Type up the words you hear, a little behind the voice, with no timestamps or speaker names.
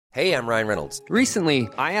Hey, I'm Ryan Reynolds. Recently,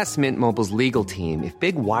 I asked Mint Mobile's legal team if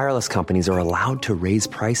big wireless companies are allowed to raise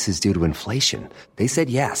prices due to inflation. They said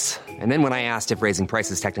yes. And then when I asked if raising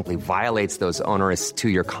prices technically violates those onerous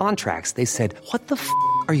two-year contracts, they said, "What the f***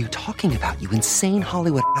 are you talking about, you insane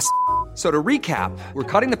Hollywood ass?" So to recap, we're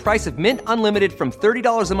cutting the price of Mint Unlimited from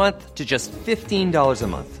 $30 a month to just $15 a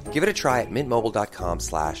month. Give it a try at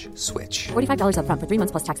mintmobile.com/switch. $45 up front for 3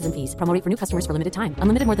 months plus taxes and fees. Promo rate for new customers for limited time.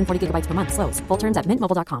 Unlimited more than 40 gigabytes per month. Slows full terms at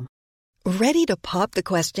mintmobile.com. Ready to pop the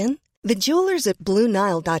question? The jewelers at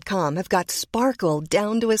BlueNile.com have got sparkle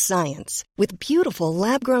down to a science with beautiful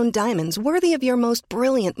lab-grown diamonds worthy of your most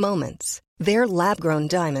brilliant moments. Their lab-grown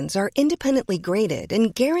diamonds are independently graded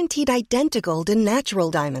and guaranteed identical to natural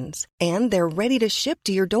diamonds, and they're ready to ship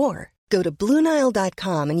to your door. Go to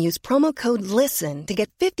BlueNile.com and use promo code LISTEN to get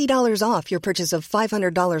 $50 off your purchase of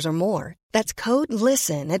 $500 or more. That's code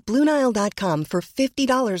LISTEN at BlueNile.com for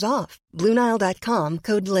 $50 off. BlueNile.com,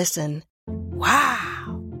 code LISTEN.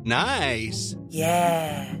 Wow. Nice.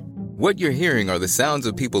 Yeah. What you're hearing are the sounds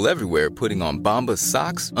of people everywhere putting on Bombas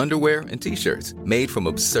socks, underwear, and T-shirts made from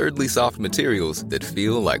absurdly soft materials that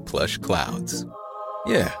feel like plush clouds.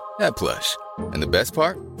 Yeah, that plush. And the best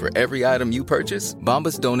part? For every item you purchase,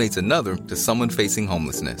 Bombas donates another to someone facing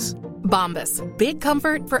homelessness. Bombas. Big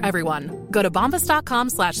comfort for everyone. Go to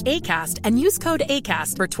bombas.com/ACAST and use code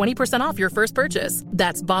ACAST for 20% off your first purchase.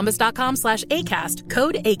 That's bombas.com/ACAST.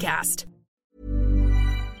 Code ACAST.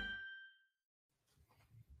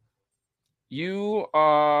 You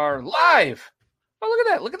are live. Oh, look at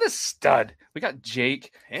that. Look at this stud. We got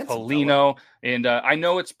Jake, handsome Polino, and I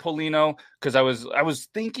know it's Polino because I was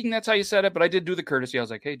thinking that's how you said it, but I did do the courtesy. I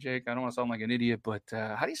was like, hey, Jake, I don't want to sound like an idiot, but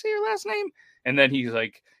how do you say your last name? And then he's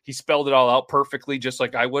like, he spelled it all out perfectly, just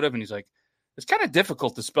like I would have. And he's like, it's kind of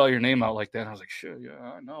difficult to spell your name out like that. And I was like, sure, yeah,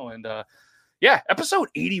 I know. And yeah, episode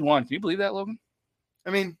 81. Can you believe that, Logan? I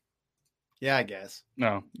mean, yeah, I guess.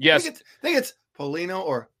 No. Yes. I think it's Polino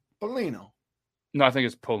or Polino. No, I think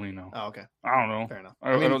it's Polino. Oh, okay. I don't know. Fair enough.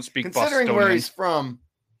 I don't speak considering Bostonian. where he's from.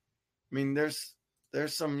 I mean, there's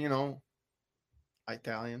some,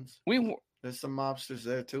 Italians. There's some mobsters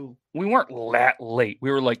there too. We weren't that late.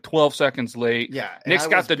 We were like 12 seconds late. Yeah. Nick's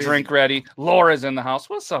got the drink ready. Laura's in the house.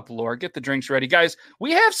 What's up, Laura? Get the drinks ready. Guys,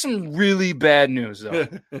 we have some really bad news, though.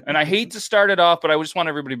 And I hate to start it off, but I just want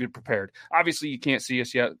everybody to be prepared. Obviously, you can't see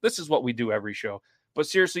us yet. This is what we do every show. But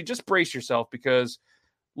seriously, just brace yourself because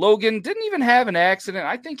Logan didn't even have an accident.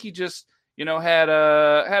 I think he just, had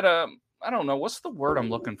a I don't know. What's the word I'm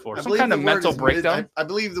looking for? Some kind of mental breakdown? I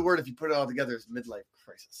believe the word, if you put it all together, is midlife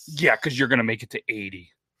crisis. Yeah, because you're going to make it to 80.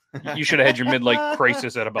 You should have had your midlife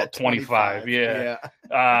crisis at about 25. Yeah.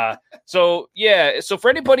 So for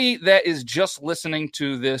anybody that is just listening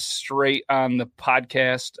to this straight on the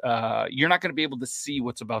podcast, you're not going to be able to see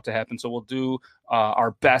what's about to happen. So we'll do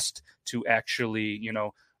our best to actually,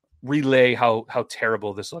 relay how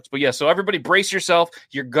terrible this looks. But yeah, so everybody brace yourself.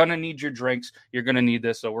 You're gonna need your drinks. You're gonna need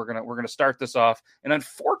this. So we're gonna start this off. And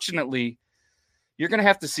unfortunately, you're gonna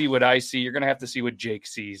have to see what I see. You're gonna have to see what Jake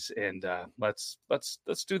sees. And let's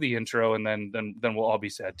do the intro, and then we'll all be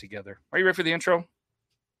sad together. Are you ready for the intro?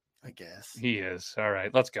 I guess he is. All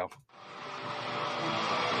right, let's go.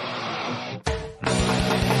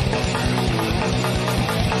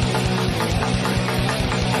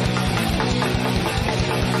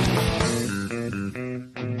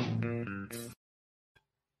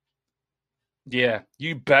 Yeah,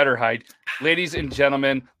 you better hide. Ladies and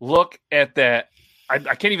gentlemen, look at that. I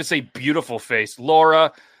can't even say beautiful face.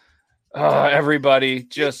 Laura, everybody,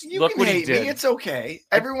 just look what he did. Me. It's okay.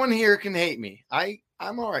 Everyone here can hate me. I'm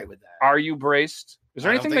all right with that. Are you braced? Is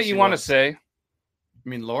there anything that you want to say? I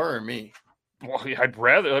mean, Laura or me? Well, I'd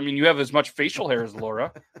rather. I mean, you have as much facial hair as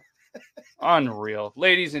Laura. Unreal.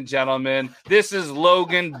 Ladies and gentlemen, this is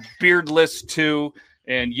Logan Beardless 2.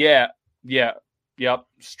 And yep,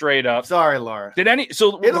 straight up. Sorry, Laura.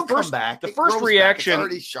 So it'll come back. The first reaction, it's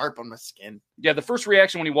already sharp on my skin. Yeah, the first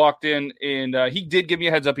reaction when he walked in, and he did give me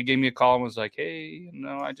a heads up. He gave me a call and was like, "Hey,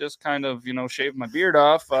 I just kind of, shaved my beard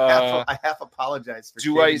off." I half apologized for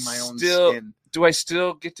shaving my own skin. Do I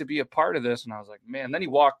still get to be a part of this? And I was like, man. Then he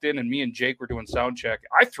walked in, and me and Jake were doing sound check.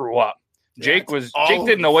 I threw up. Jake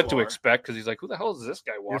didn't know what to expect because he's like, who the hell is this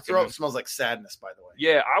guy walking? Your throat smells like sadness, by the way.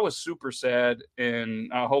 Yeah, I was super sad, and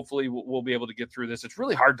hopefully we'll be able to get through this. It's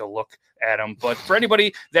really hard to look at him, but for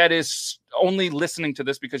anybody that is only listening to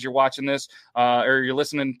this because you're watching this or you're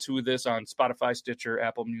listening to this on Spotify, Stitcher,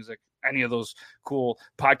 Apple Music, any of those cool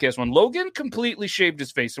podcasts, when Logan completely shaved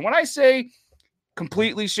his face. And when I say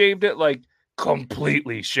completely shaved it, like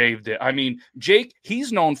completely shaved it. I mean, Jake,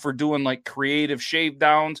 he's known for doing like creative shave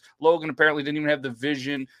downs. Logan apparently didn't even have the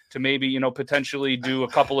vision to maybe, potentially do a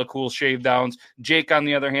couple of cool shave downs. Jake, on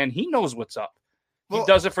the other hand, he knows what's up. He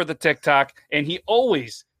does it for the TikTok, and he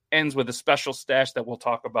always ends with a special stash that we'll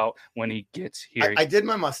talk about when he gets here. I did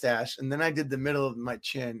my mustache, and then I did the middle of my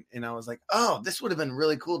chin, and I was like, oh, this would have been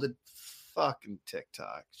really cool to fucking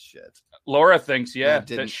TikTok shit. Laura thinks,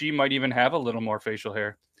 that she might even have a little more facial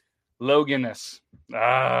hair. Loganus.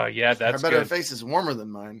 Yeah, that's good. Her good. face is warmer than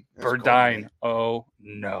mine. Burdine. Oh,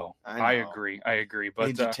 no. I agree.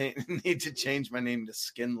 But need to change my name to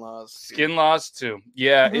Skin Laws. Skin Laws, too.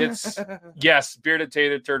 Yeah, it's, yes, Bearded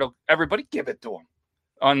Tater Turtle. Everybody give it to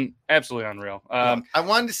him. Absolutely unreal. I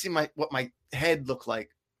wanted to see what my head looked like.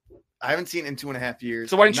 I haven't seen it in 2.5 years.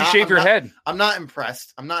 So why didn't you shave your head? I'm not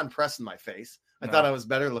impressed. I'm not impressed in my face. I thought I was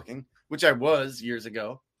better looking, which I was years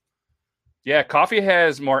ago. Yeah, Coffee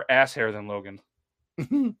has more ass hair than Logan.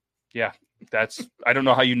 Yeah, I don't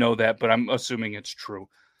know how you know that, but I'm assuming it's true.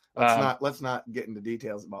 Let's not get into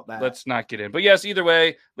details about that. Let's not get in. But yes, either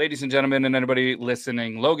way, ladies and gentlemen, and anybody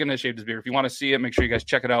listening, Logan has shaved his beard. If you want to see it, make sure you guys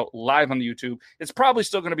check it out live on the YouTube. It's probably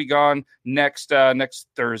still going to be gone next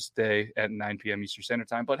Thursday at 9 p.m. Eastern Standard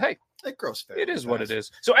Time. But hey, it grows fair. It is what it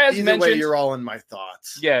is. So as either mentioned, way, you're all in my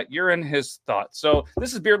thoughts. Yeah, you're in his thoughts. So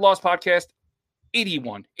this is Beard Loss Podcast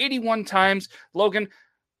 81 times. Logan,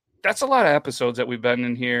 that's a lot of episodes that we've been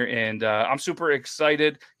in here, and I'm super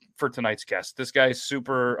excited for tonight's guest. This guy's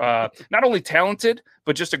super, not only talented,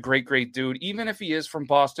 but just a great dude. Even if he is from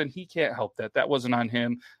Boston, he can't help that. That wasn't on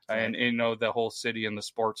him. And the whole city and the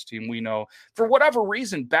sports team, we know for whatever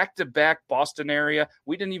reason, back-to-back Boston area.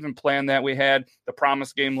 We didn't even plan that. We had the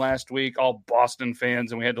promise game last week, all Boston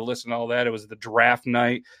fans, and we had to listen to all that. It was the draft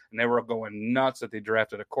night, and they were going nuts that they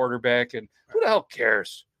drafted a quarterback. And who the hell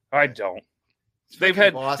cares? I don't. They've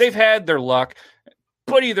had their luck,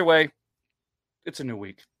 but either way, it's a new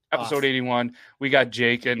week. Episode 81. We got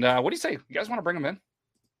Jake, and what do you say? You guys want to bring him in?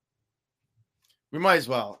 We might as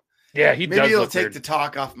well. Yeah, he does. Maybe he'll take the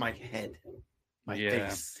talk off my head, my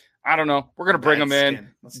face. I don't know. We're gonna bring him in.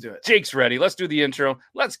 Let's do it. Jake's ready. Let's do the intro.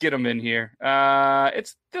 Let's get him in here.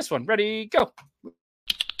 It's this one. Ready? Go.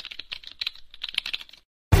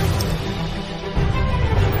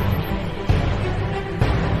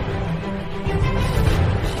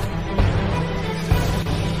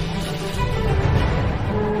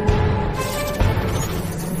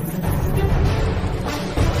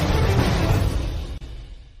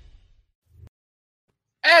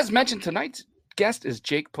 As mentioned, tonight's guest is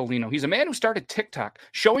Jake Polino. He's a man who started TikTok,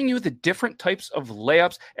 showing you the different types of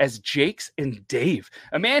layups as Jakes and Dave.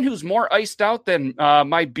 A man who's more iced out than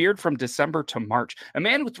my beard from December to March. A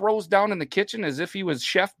man who throws down in the kitchen as if he was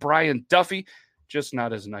Chef Brian Duffy. Just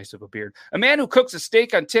not as nice of a beard. A man who cooks a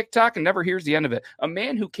steak on TikTok and never hears the end of it. A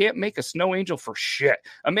man who can't make a snow angel for shit.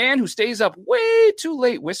 A man who stays up way too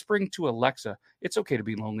late whispering to Alexa, "It's okay to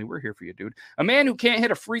be lonely. We're here for you, dude." A man who can't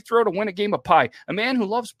hit a free throw to win a game of pie. A man who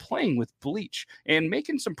loves playing with bleach and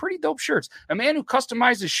making some pretty dope shirts. A man who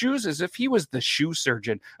customizes shoes as if he was the shoe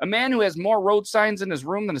surgeon. A man who has more road signs in his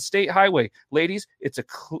room than a state highway. Ladies, it's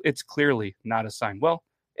clearly not a sign. Well,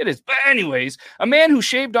 it is. But anyways, a man who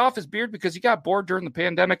shaved off his beard because he got bored during the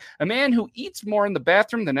pandemic. A man who eats more in the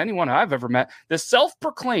bathroom than anyone I've ever met. The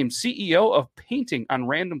self-proclaimed CEO of painting on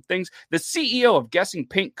random things. The CEO of guessing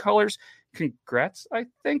paint colors. Congrats, I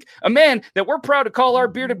think. A man that we're proud to call our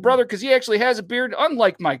bearded brother because he actually has a beard,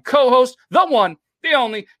 unlike my co-host, the one, the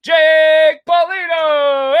only, Jake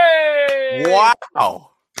Polino. Hey! Wow.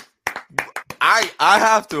 I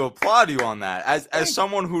have to applaud you on that. As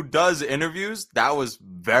someone who does interviews, that was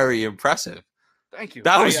very impressive. Thank you.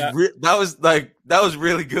 That was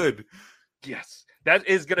really good. Yes. That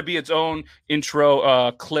is going to be its own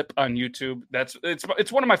intro clip on YouTube.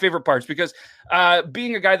 It's one of my favorite parts because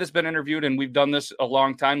being a guy that's been interviewed, and we've done this a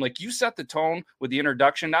long time, like you set the tone with the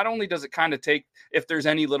introduction. Not only does it kind of take, if there's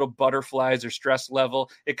any little butterflies or stress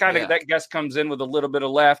level, it kind of, that guest comes in with a little bit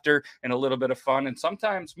of laughter and a little bit of fun. And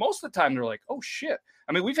sometimes, most of the time, they're like, oh shit.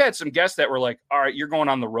 I mean, we've had some guests that were like, all right, you're going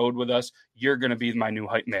on the road with us. You're going to be my new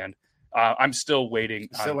hype man. I'm still waiting.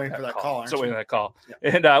 Still waiting for that call. Still waiting for that call.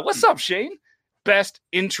 Yeah. And what's up, Shane? Best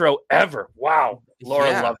intro ever. Wow. Laura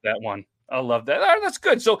loved that one. I love that. That's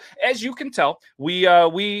good. So as you can tell,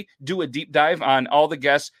 we do a deep dive on all the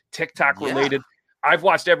guests TikTok related. I've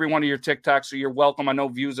watched every one of your TikToks, so you're welcome. I know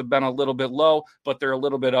views have been a little bit low, but they're a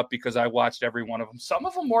little bit up because I watched every one of them. Some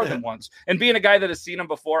of them more than once. And being a guy that has seen them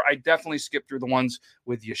before, I definitely skip through the ones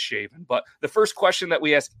with you shaving. But the first question that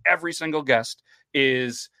we ask every single guest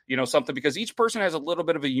is, something, because each person has a little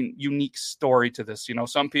bit of a unique story to this.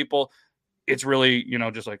 Some people, it's really,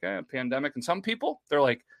 just like pandemic. And some people, they're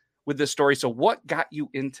like, with this story. So what got you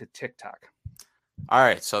into TikTok? All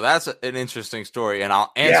right, so that's an interesting story, and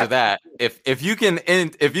I'll answer that. If you can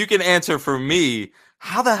answer for me,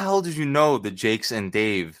 how the hell did you know the Jakes and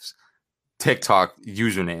Dave's TikTok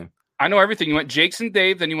username? I know everything. You went Jakes and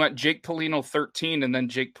Dave, then you went Jake Polino 13, and then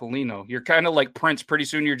Jake Polino. You're kind of like Prince. Pretty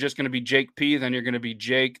soon you're just going to be Jake P, then you're going to be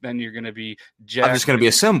Jake, then you're going to be Jack. I'm just going to be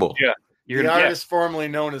a symbol. Yeah. You're the artist formerly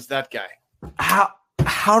known as that guy.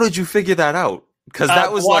 How did you figure that out? Because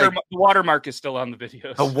that was the watermark is still on the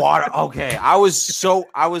videos. The water. Okay. I was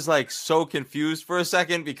so confused for a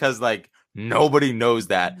second because like nobody knows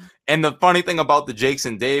that. And the funny thing about the Jakes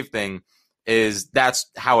and Dave thing is that's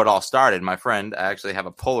how it all started. My friend, I actually have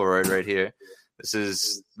a Polaroid right here.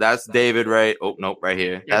 That's David, right? Oh, nope, right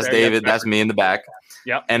here. That's David. That's me in the back.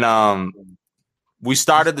 Yep. And we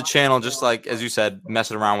started the channel just like, as you said,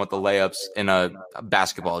 messing around with the layups in a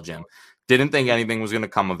basketball gym. Didn't think anything was going to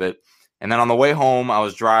come of it. And then on the way home, I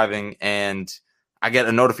was driving and I get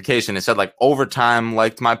a notification. It said like Overtime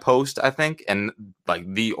liked my post, I think. And like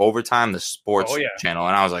the Overtime, the sports channel.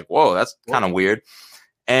 And I was like, whoa, that's kind of weird.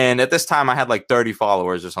 And at this time I had like 30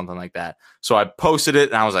 followers or something like that. So I posted it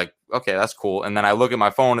and I was like, okay, that's cool. And then I look at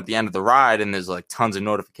my phone at the end of the ride and there's like tons of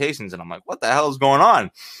notifications. And I'm like, what the hell is going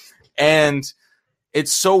on? And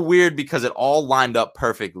it's so weird because it all lined up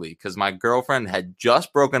perfectly because my girlfriend had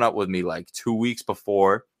just broken up with me like 2 weeks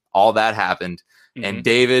before all that happened. Mm-hmm. And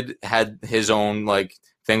David had his own like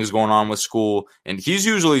things going on with school. And he's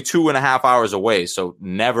usually 2.5 hours away. So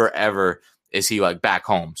never, ever is he like back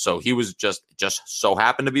home. So he was just so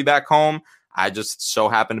happened to be back home. I just so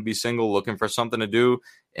happened to be single looking for something to do.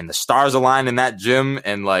 And the stars aligned in that gym.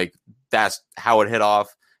 And like, that's how it hit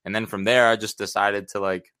off. And then from there, I just decided to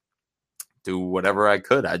like do whatever I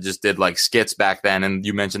could. I just did like skits back then. And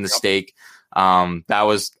you mentioned the steak. That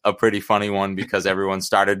was a pretty funny one because everyone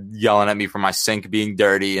started yelling at me for my sink being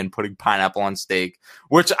dirty and putting pineapple on steak,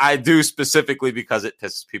 which I do specifically because it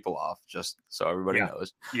pisses people off, just so everybody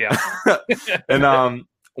knows. Yeah. And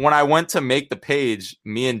when I went to make the page,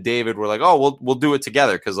 me and David were like, oh, we'll do it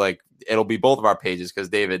together because like it'll be both of our pages because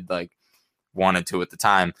David like wanted to at the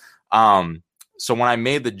time. So when I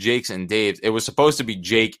made the Jakes and Daves, it was supposed to be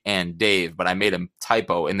Jake and Dave, but I made a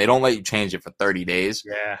typo, and they don't let you change it for 30 days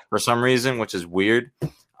for some reason, which is weird.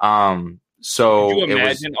 So could you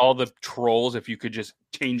imagine all the trolls if you could just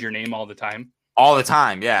change your name all the time? All the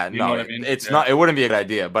time, yeah. You know what I mean? It's not. It wouldn't be a good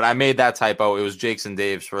idea, but I made that typo. It was Jakes and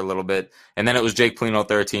Daves for a little bit, and then it was Jake Polino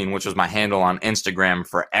 13, which was my handle on Instagram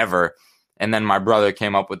forever. And then my brother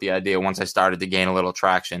came up with the idea once I started to gain a little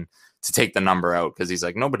traction to take the number out because he's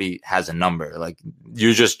like, nobody has a number. Like,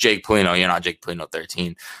 you're just Jake Polino. You're not Jake Polino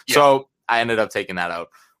 13. Yeah. So I ended up taking that out.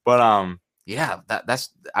 But that's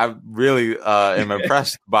I really am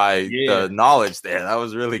impressed by the knowledge there. That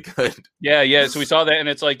was really good. Yeah. So we saw that, and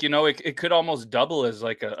it's like, it could almost double as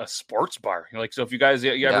like a sports bar. Like, so if you guys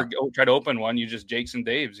ever try to open one, you just Jakes and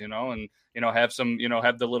Daves, and have some,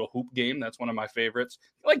 have the little hoop game. That's one of my favorites.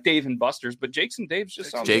 I like Dave and Buster's, but Jakes and Daves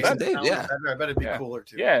just sounds Jakes better. and Daves, yeah. I bet it'd be cooler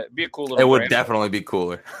too. Yeah, it'd be a cool little. It would definitely be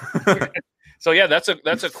cooler. So yeah, that's a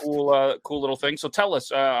cool little thing. So tell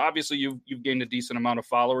us, obviously you've gained a decent amount of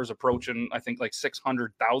followers, approaching I think like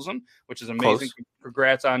 600,000, which is amazing. Close.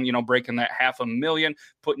 Congrats on breaking that 500,000,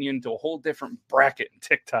 putting you into a whole different bracket in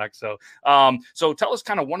TikTok. So so tell us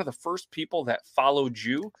kind of one of the first people that followed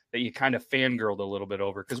you that you kind of fangirled a little bit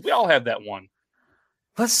over, because we all have that one.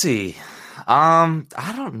 Let's see.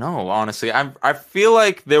 I don't know, honestly. I feel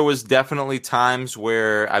like there was definitely times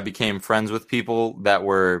where I became friends with people that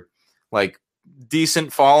were like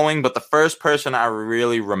decent following, but the first person I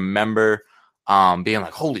really remember being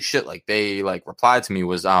like, holy shit, like they like replied to me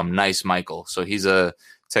was Nice Michael. So he's a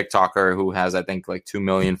TikToker who has I think like 2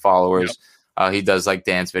 million followers. Yep. He does like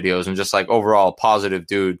dance videos and just like overall positive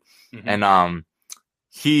dude. Mm-hmm. And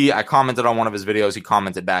I commented on one of his videos, he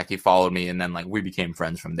commented back, he followed me, and then like we became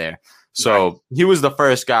friends from there. So he was the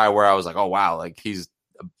first guy where I was like, oh wow, like he's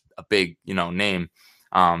a big name.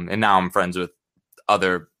 And now I'm friends with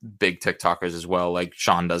other big TikTokers as well, like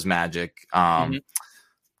Sean Does Magic, and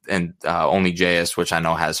Only JS, which I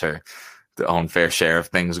know has her own fair share of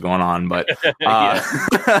things going on, but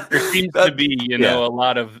there seems to be a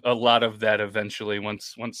lot of that eventually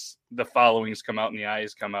once the followings come out and the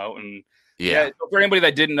eyes come out. And so for anybody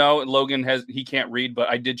that didn't know, Logan he can't read, but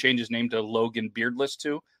I did change his name to Logan Beardless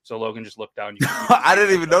too. So Logan just looked down. I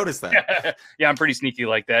didn't even notice that. Yeah, I'm pretty sneaky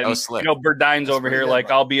like that. Slick. Burdine's over here like,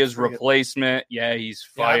 I'll be his replacement. Yeah, he's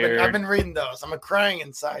fired. I've been reading those. I'm crying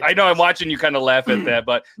inside. I know. I'm watching you kind of laugh at that.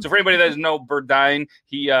 But so for anybody that doesn't know, Burdine,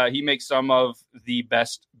 he makes some of the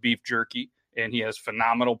best beef jerky and he has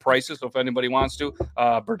phenomenal prices. So if anybody wants to,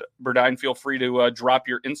 Burdine, feel free to drop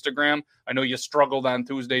your Instagram. I know you struggled on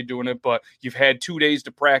Tuesday doing it, but you've had 2 days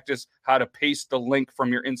to practice how to paste the link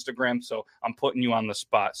from your Instagram. So I'm putting you on the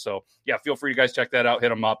spot. So yeah, feel free to guys check that out. Hit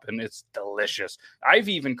them up, and it's delicious. I've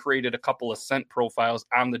even created a couple of scent profiles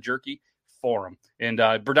on the jerky for him. And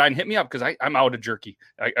Burdine, hit me up because I'm out of jerky.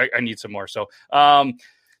 I need some more. So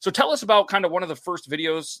so tell us about kind of one of the first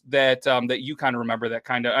videos that that you kind of remember that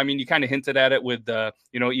kind of, I mean, you kind of hinted at it with the,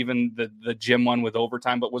 you know, even the gym one with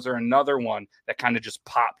overtime, but was there another one that kind of just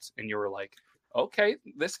popped and you were like, okay,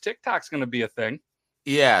 this TikTok's going to be a thing?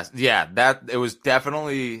 Yeah, that it was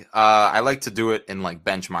definitely, I like to do it in like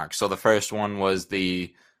benchmarks. So the first one was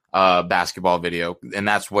the basketball video, and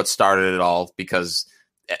that's what started it all, because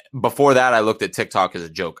before that, I looked at TikTok as a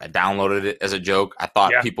joke. I downloaded it as a joke. I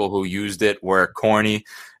thought people who used it were corny,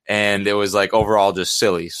 and it was like overall just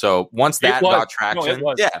silly. So once that got traction,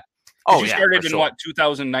 you started in what,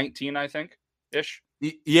 2019, I think, ish.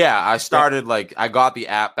 Yeah, I started I got the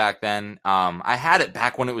app back then. I had it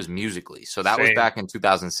back when it was Musical.ly, so that was back in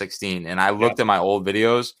 2016. And I looked at my old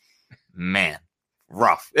videos. Man,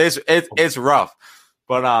 rough. It's rough,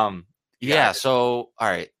 but yeah. So all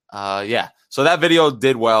right, yeah. So that video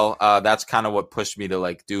did well. That's kind of what pushed me to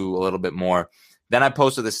like do a little bit more. Then I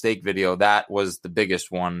posted the steak video. That was the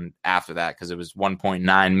biggest one after that because it was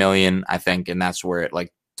 1.9 million, I think, and that's where it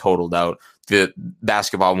like totaled out. The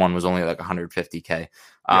basketball one was only like 150K.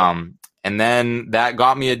 And then that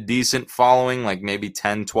got me a decent following, like maybe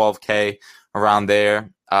 10, 12K around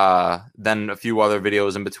there. Then a few other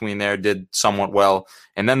videos in between there did somewhat well.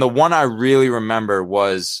 And then the one I really remember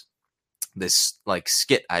was this like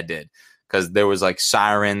skit I did, because there was like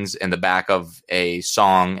sirens in the back of a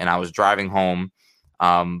song and I was driving home.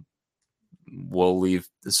 We'll leave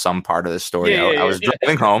some part of the story out. I was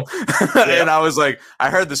driving home and I was like, I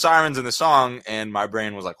heard the sirens in the song and my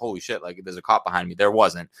brain was like, holy shit, like there's a cop behind me. There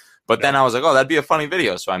wasn't. But then I was like, oh, that'd be a funny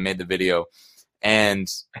video. So I made the video, and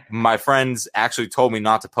my friends actually told me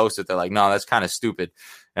not to post it. They're like, no, that's kind of stupid.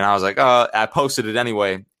 And I was like, I posted it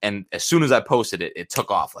anyway. And as soon as I posted it, it took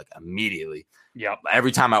off like immediately. Yeah.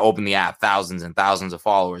 Every time I opened the app, thousands and thousands of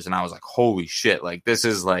followers. And I was like, holy shit, like this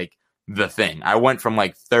is like the thing. I went from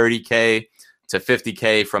like 30K to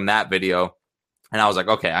 50K from that video. And I was like,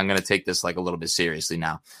 okay, I'm going to take this like a little bit seriously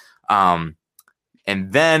now.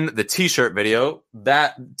 And then the t-shirt video,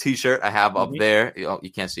 that t-shirt I have up there.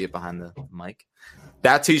 You can't see it behind the mic.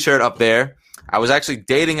 That t-shirt up there. I was actually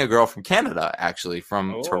dating a girl from Canada, actually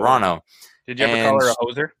from Toronto. Did you ever call her a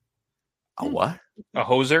hoser? A what? A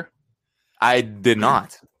hoser? I did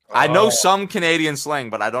not. I know some Canadian slang,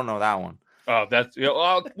 but I don't know that one. Oh, that's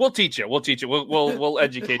we'll teach you. We'll teach you. We'll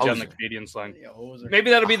educate you on the Canadian slang.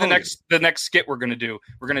 Maybe that'll be the next skit we're gonna do.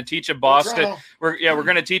 We're gonna teach a Boston. We're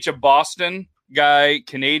gonna teach a Boston guy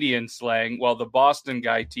Canadian slang while the Boston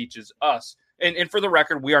guy teaches us. And for the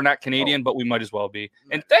record, we are not Canadian, but we might as well be.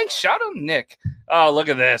 And thanks, shout out Nick. Oh, look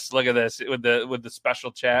at this with the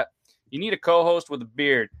special chat. You need a co-host with a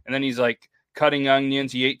beard, and then he's like cutting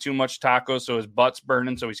onions. He ate too much tacos, so his butt's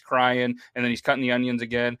burning, so he's crying, and then he's cutting the onions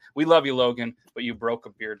again. We love you, Logan, but you broke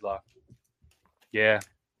a beard law. Yeah,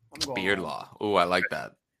 beard law. Oh, I like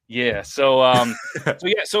that. Yeah. So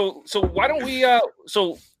so why don't we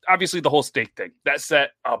so obviously the whole steak thing that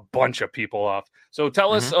set a bunch of people off. So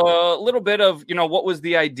tell us a little bit of, what was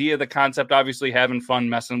the idea, the concept, obviously having fun,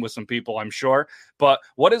 messing with some people, I'm sure, but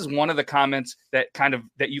what is one of the comments that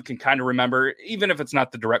you can kind of remember, even if it's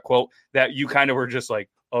not the direct quote, that you kind of were just like,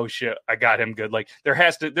 oh shit, I got him good. Like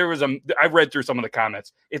I read through some of the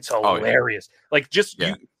comments. It's hilarious. Like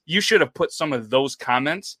you should have put some of those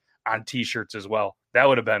comments on t-shirts as well. That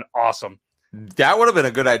would have been awesome. That would have been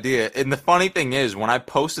a good idea. And the funny thing is, when I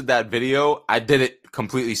posted that video, I did it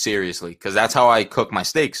completely seriously, because that's how I cook my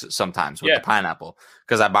steaks sometimes with the pineapple,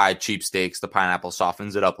 because I buy cheap steaks. The pineapple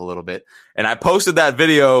softens it up a little bit. And I posted that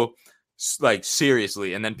video like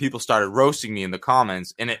seriously, and then people started roasting me in the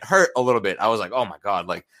comments, and it hurt a little bit. I was like, oh my God,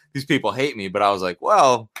 like these people hate me. But I was like,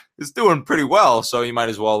 well, it's doing pretty well, so you might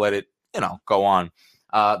as well let it, go on.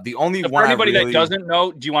 The only one for anybody that doesn't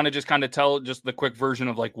know, do you want to just kind of tell just the quick version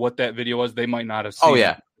of like what that video was? They might not have seen. Oh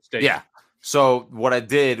yeah. Yeah. So what I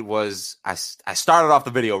did was I started off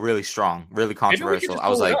the video really strong, really controversial. I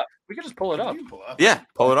was like, we could just pull it up. Yeah,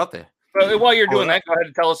 pull it up there. But while you're doing that, go ahead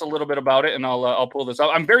and tell us a little bit about it, and I'll pull this up.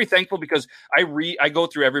 I'm very thankful because I go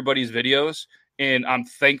through everybody's videos, and I'm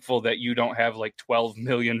thankful that you don't have like 12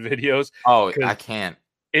 million videos. Oh, I can't.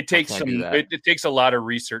 It takes it takes a lot of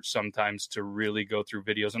research sometimes to really go through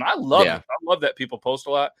videos, and I love it. I love that people post a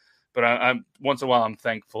lot, but I'm once in a while I'm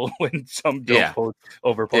thankful when some don't post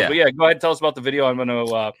over post. Yeah. But yeah, go ahead and tell us about the video. I'm going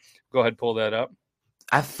to Go ahead, pull that up.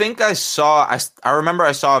 I think I remember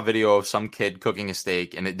I saw a video of some kid cooking a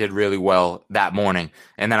steak and it did really well that morning.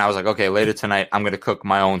 And then I was like, okay, later tonight, I'm going to cook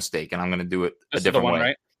my own steak and I'm going to do it a different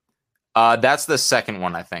way. Right? That's the second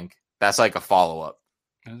one, I think. That's like a follow-up.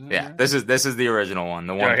 Yeah, right? This is the original one,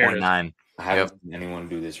 the 1.9. I haven't seen anyone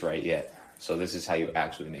do this right yet. So this is how you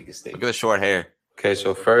actually make a steak. Look at the short hair. Okay,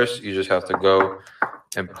 so first you just have to go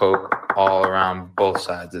and poke all around both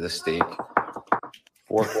sides of the steak.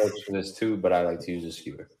 Fork works for this too, but I like to use a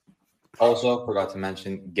skewer. Also, forgot to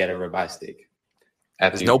mention, get a ribeye steak.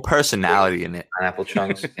 There's no personality in it. Pineapple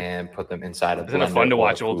chunks and put them inside a blender. Isn't it fun to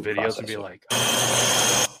watch old videos and be like,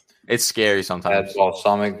 it's scary sometimes. Add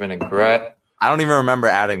balsamic vinaigrette. I don't even remember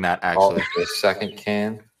adding that actually. The second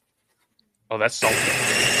can. Oh, that's salty.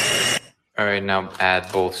 All right, now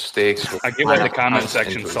add both steaks. I give the comment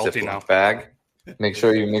section salty now. Bag. Make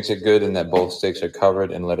sure you mix it good and that both steaks are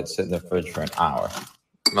covered and let it sit in the fridge for an hour.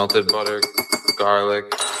 Melted butter, garlic,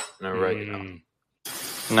 and oregano.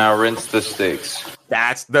 Now rinse the steaks.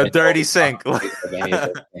 That's the dirty sink. Of any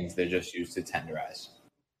of those things, they're just used to tenderize.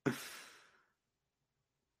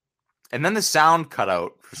 And then the sound cut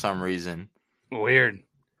out for some reason. Weird.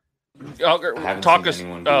 Talk us.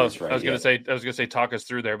 I was gonna say talk us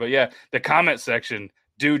through there, but yeah, the comment section.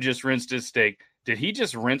 Dude just rinsed his steak. Did he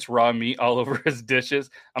just rinse raw meat all over his dishes?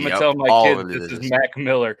 I'm gonna tell my kids this is Mac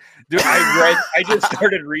Miller. Dude, I just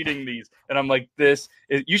started reading these, and I'm like,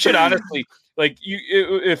 you should honestly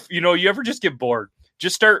if you ever just get bored,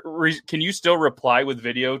 just start. Can you still reply with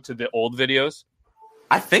video to the old videos?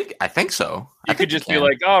 I think so. You could just be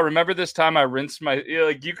like, oh, remember this time I rinsed my.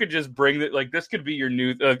 You could just bring that. Like this could be your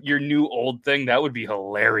new old thing. That would be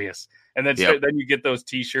hilarious. And then then you get those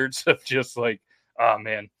T-shirts of just like, oh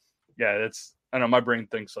man, yeah, that's. I don't know, my brain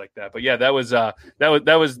thinks like that. But yeah, that was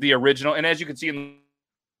the original. And as you can see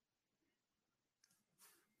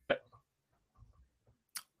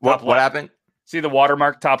what happened? See the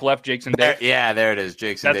watermark top left, Jake's and Dave? Yeah, there it is,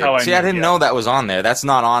 Jake's and Dave. I didn't know that was on there. That's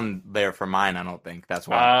not on there for mine, I don't think. That's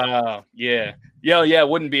why. Yeah, it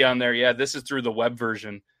wouldn't be on there. Yeah, this is through the web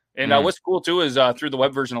version. And what's cool too is through the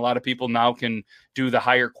web version, a lot of people now can do the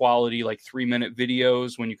higher quality, like 3-minute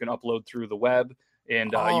videos when you can upload through the web.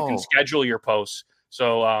 And you can schedule your posts.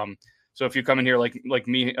 So if you come in here like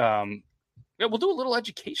me, we'll do a little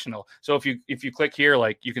educational. So if you click here,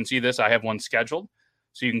 like you can see this, I have one scheduled.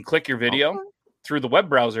 So you can click your video through the web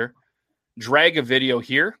browser, drag a video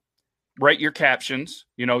here, write your captions,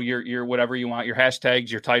 your whatever you want, your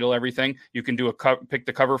hashtags, your title, everything. You can do pick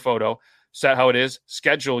the cover photo, set how it is,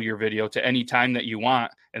 schedule your video to any time that you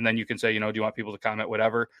want, and then you can say, do you want people to comment,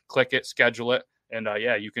 whatever? Click it, schedule it. And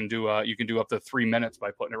you can do up to 3 minutes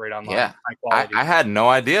by putting it right online. Yeah, I had no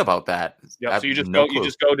idea about that. Yeah, so you just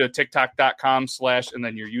go to TikTok.com/ and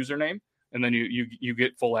then your username, and then you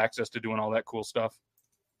get full access to doing all that cool stuff.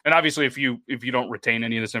 And obviously, if you don't retain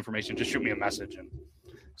any of this information, just shoot me a message. And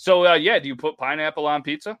so do you put pineapple on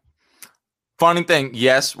pizza? Funny thing,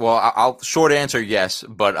 yes. Well, I'll short answer yes,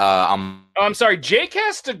 but I'm sorry. Jake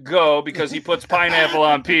has to go because he puts pineapple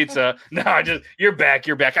on pizza. No, you're back.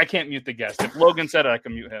 I can't mute the guest. If Logan said it, I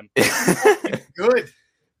can mute him. Good.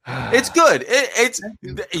 It's good.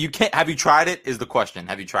 You can't. Have you tried it? Is the question.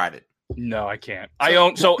 Have you tried it? No, I can't. I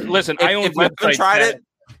own websites. Tried it.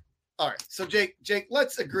 All right. So Jake,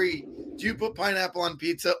 let's agree. Do you put pineapple on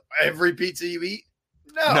pizza? Every pizza you eat?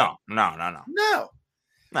 No. No.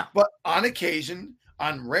 But on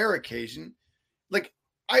rare occasion, like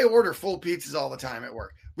I order full pizzas all the time at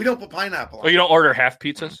work. We don't put pineapple on. Oh, you don't order half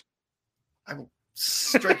pizzas? I will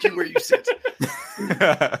strike you where you sit.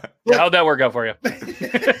 How'd that work out for you?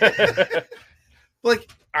 Like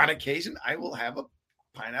on occasion, I will have a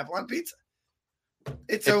pineapple on pizza.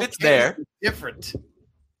 It's there. It's different.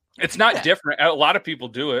 It's not different. A lot of people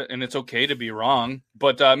do it, and it's okay to be wrong.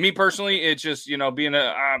 But me personally, it's just being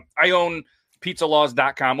I own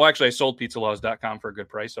pizzalaws.com. Well, actually, I sold pizzalaws.com for a good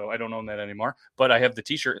price, so I don't own that anymore. But I have the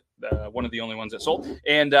T-shirt, one of the only ones that sold.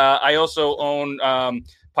 And I also own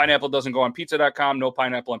Pineapple Doesn't Go on Pizza.com, No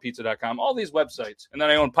Pineapple on Pizza.com, all these websites. And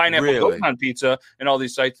then I own Pineapple Goes on Pizza and all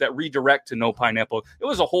these sites that redirect to No Pineapple. It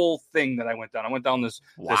was a whole thing that I went down. I went down this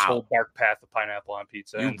whole dark path of pineapple on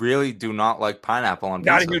pizza. You really do not like pineapple on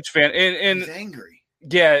pizza. Not a huge fan. And he's angry.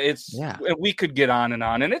 Yeah, we could get on,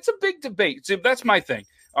 and it's a big debate. See, that's my thing.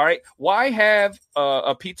 All right. Why have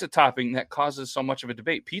a pizza topping that causes so much of a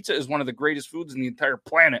debate? Pizza is one of the greatest foods in the entire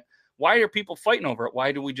planet. Why are people fighting over it?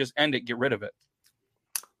 Why do we just end it, get rid of it?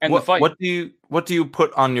 And the fight. What do you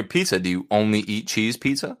put on your pizza? Do you only eat cheese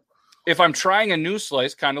pizza? if I'm trying a new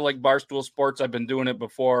slice, kind of like Barstool Sports, I've been doing it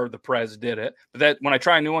before the Prez did it. But that when I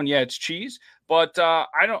try a new one, it's cheese. But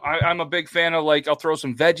I'm a big fan of I'll throw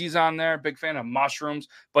some veggies on there. Big fan of mushrooms.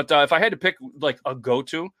 But if I had to pick a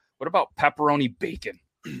go-to, what about pepperoni bacon?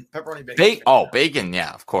 Pepperoni bacon. Bacon.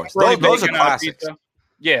 Yeah, of course. Those are classics.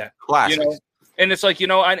 Yeah. Classics. And it's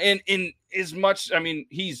in as much,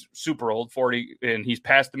 he's super old, 40, and he's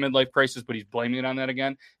past the midlife crisis, but he's blaming it on that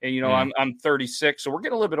again. And, I'm 36, so we're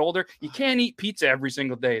getting a little bit older. You can't eat pizza every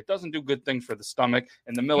single day. It doesn't do good things for the stomach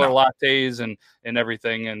and the Miller lattes and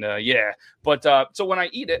everything. And but so when I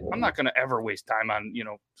eat it, I'm not going to ever waste time on,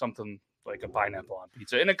 something like a pineapple on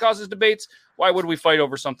pizza. And it causes debates. Why would we fight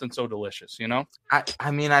over something so delicious,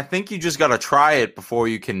 I think you just got to try it before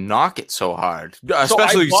you can knock it so hard.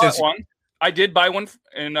 Especially since I did buy one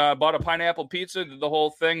and bought a pineapple pizza, did the whole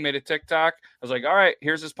thing, made a TikTok. I was like, all right,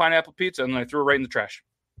 here's this pineapple pizza. And then I threw it right in the trash.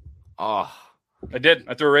 Oh, I did.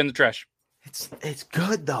 I threw it right in the trash. It's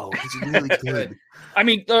good though. It's really good.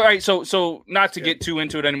 All right. So not to get too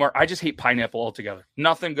into it anymore. I just hate pineapple altogether.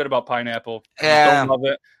 Nothing good about pineapple. I don't love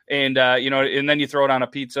it. And and then you throw it on a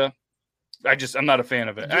pizza. I'm not a fan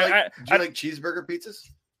of it. Do you like cheeseburger pizzas?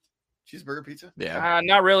 Cheeseburger pizza? Yeah.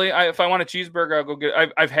 Not really. If I want a cheeseburger, I'll go get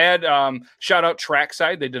it. I've had shout out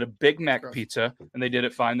Trackside. They did a Big Mac pizza and they did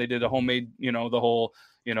it fine. They did a homemade, the whole,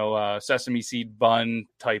 sesame seed bun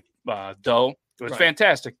type dough. It was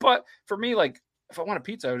fantastic. But for me, if I want a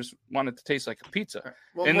pizza, I just want it to taste like a pizza. Right.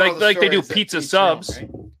 Well, and they do pizza subs, right?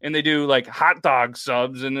 And they do hot dog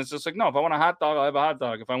subs, and it's just no. If I want a hot dog, I'll have a hot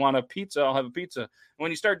dog. If I want a pizza, I'll have a pizza. And when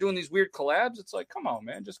you start doing these weird collabs, it's come on,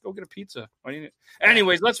 man, just go get a pizza.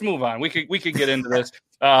 Anyways, let's move on. We could get into this.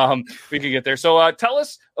 We could get there. So tell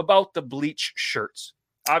us about the bleach shirts.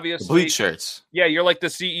 Obviously, the bleach shirts. Yeah, you're like the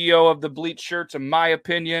CEO of the bleach shirts, in my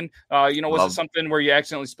opinion. Was it something where you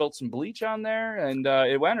accidentally spilled some bleach on there and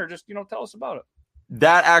it went, or just tell us about it?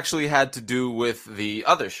 That actually had to do with the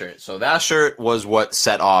other shirt. So that shirt was what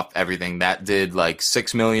set off everything. That did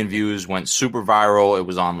 6 million views, went super viral. It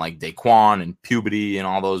was on Daquan and Puberty and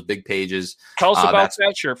all those big pages. Tell us about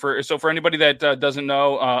that shirt. For anybody that doesn't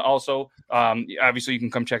know, obviously you can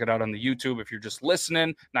come check it out on the YouTube if you're just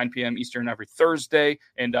listening, 9 p.m. Eastern every Thursday.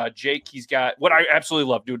 And Jake, he's got what I absolutely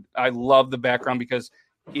love, dude. I love the background because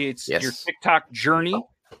it's your TikTok journey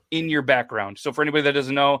in your background. So for anybody that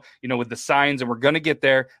doesn't know, with the signs, and we're going to get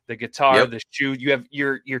there, the guitar, the shoe, you have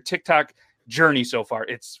your TikTok journey so far.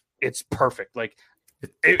 It's perfect. As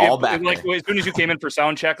soon as you came in for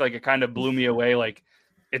sound check, it kind of blew me away.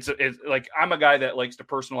 It's I'm a guy that likes to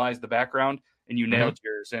personalize the background, and you nailed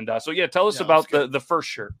yours. And tell us about the first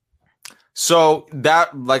shirt. So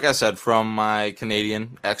that, like I said, from my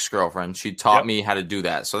Canadian ex-girlfriend, she taught me how to do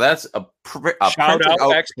that. So that's a shout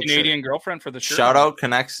out ex-Canadian girlfriend for the shirt. Shout out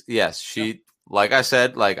connects. Yes, she, like I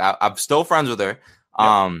said, I'm still friends with her.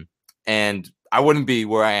 And I wouldn't be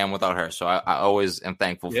where I am without her. So I always am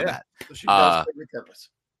thankful for that. So she does serve a purpose.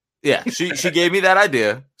 Yeah, she gave me that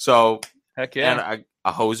idea. So heck yeah, and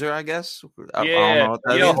a hoser, I guess. I don't know what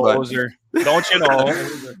that is, hoser. Don't you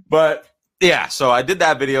know? But yeah, so I did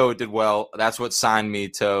that video. It did well. That's what signed me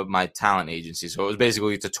to my talent agency. So it was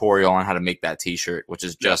basically a tutorial on how to make that T-shirt, which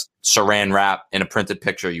is just saran wrap in a printed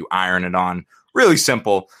picture. You iron it on. Really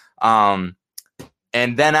simple. And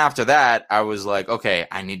then after that, I was like, okay,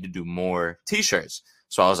 I need to do more T-shirts.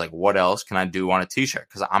 So I was like, what else can I do on a T-shirt?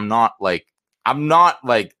 Because I'm not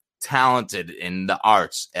talented in the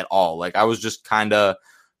arts at all. I was just kind of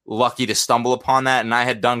lucky to stumble upon that, and I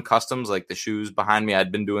had done customs, the shoes behind me.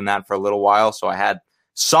 I'd been doing that for a little while, so I had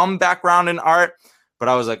some background in art, but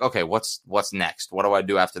I was like, okay, what's next? What do I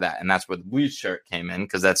do after that? And that's where the bleach shirt came in,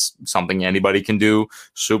 because that's something anybody can do,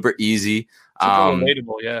 super easy, super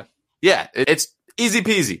relatable. Yeah, it's easy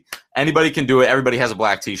peasy. Anybody can do it. Everybody has a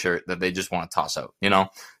black T-shirt that they just want to toss out,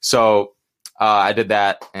 So I did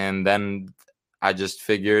that, and then I just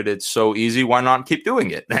figured it's so easy. Why not keep doing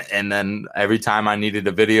it? And then every time I needed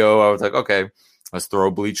a video, I was like, okay, let's throw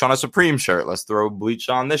bleach on a Supreme shirt. Let's throw bleach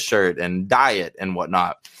on this shirt and dye it and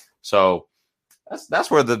whatnot. So that's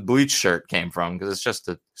where the bleach shirt came from, because it's just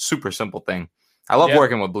a super simple thing. I love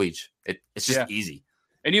working with bleach. It's just easy.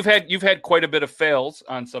 And you've had quite a bit of fails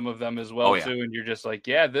on some of them as well, too. And you're just like,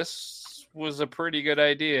 this was a pretty good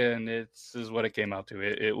idea, and this is what it came out to.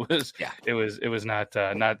 It was not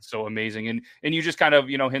so amazing, and you just kind of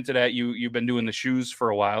hinted at you've been doing the shoes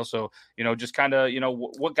for a while, so just kind of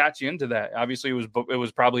what got you into that. Obviously, it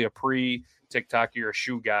was probably a TikTok, you're a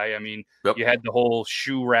shoe guy. I mean, you had the whole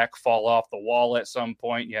shoe rack fall off the wall at some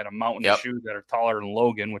point. You had a mountain of shoes that are taller than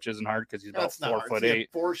Logan, which isn't hard because he's about 4'8".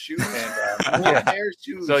 4 shoes. And,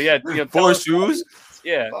 shoes. So yeah, 4 shoes.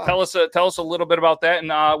 Yeah, tell us a little bit about that. And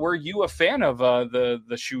were you a fan of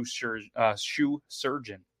the shoe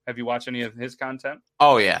surgeon? Have you watched any of his content?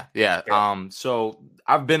 Oh yeah. So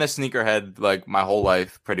I've been a sneakerhead like my whole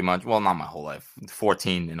life, pretty much. Well, not my whole life,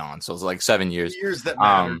 14 and on. So it's like 7 years. Years that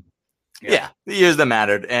mattered. The years that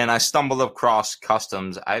mattered. And I stumbled across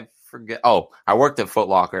customs. I forget. Oh, I worked at Foot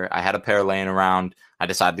Locker. I had a pair laying around. I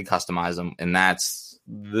decided to customize them, and that's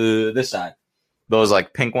this side. Those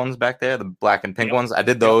like pink ones back there, the black and pink ones. I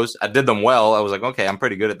did those. I did them well. I was like, okay, I'm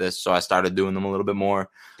pretty good at this. So I started doing them a little bit more.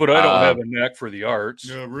 But I don't have a knack for the arts.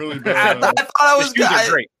 Yeah, really bad. I thought I was good.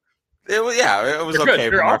 Great. It was okay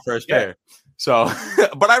for my first pair. So,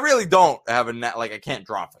 but I really don't have a knack. Like I can't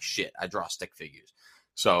draw for shit. I draw stick figures.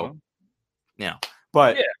 So,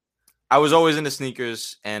 but I was always into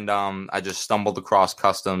sneakers, and I just stumbled across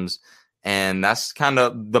customs, and that's kind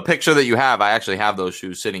of the picture that you have. I actually have those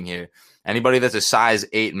shoes sitting here. Anybody that's a size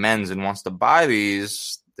 8 men's and wants to buy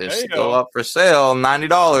these, they're still up for sale.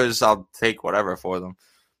 $90. I'll take whatever for them.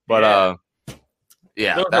 But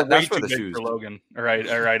that's for the shoes. For Logan. All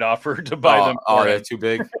right, offer to buy them. Oh, they're too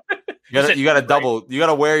big. You got to double. You got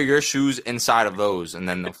to wear your shoes inside of those, and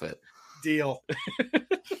then they'll fit. Deal.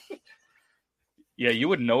 Yeah, you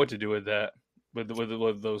wouldn't know what to do with that.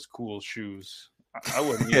 With those cool shoes, I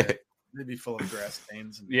wouldn't. Either. They'd be full of grass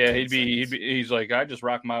stains. Yeah, he's like, I just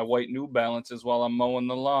rock my white New Balances while I'm mowing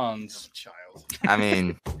the lawns. Child. I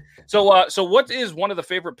mean, so what is one of the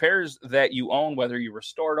favorite pairs that you own, whether you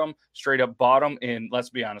restored them, straight up bought them, and let's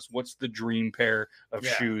be honest, what's the dream pair of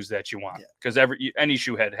shoes that you want? Because any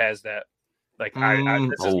shoe head has that. Like,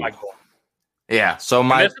 this is my goal. Yeah. So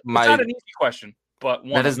it's not an easy question, but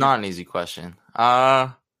that is not an easy question.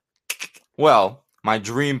 Well, my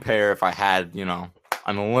dream pair, if I had,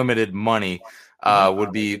 unlimited money,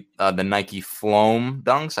 would be the Nike Floam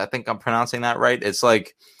Dunks. I think I'm pronouncing that right. It's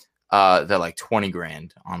like they're like 20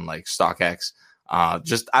 grand on like StockX.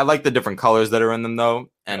 I like the different colors that are in them though,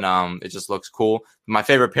 and it just looks cool. My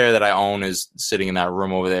favorite pair that I own is sitting in that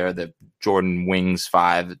room over there, the Jordan Wings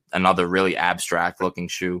 5, another really abstract looking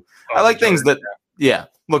shoe. I like things that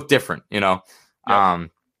look different, And I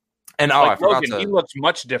forgot Logan, he looks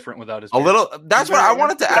much different without his beard. A little. That's what I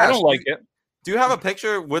wanted to ask. I don't like it. Do you have a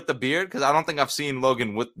picture with the beard? Because I don't think I've seen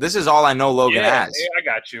Logan with. This is all I know Logan has. Yeah, I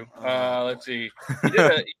got you. Let's see.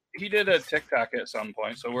 He did a TikTok at some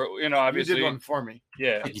point, so we're obviously you did one for me.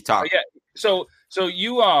 Yeah, you talk. Yeah. So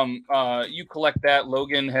you collect that.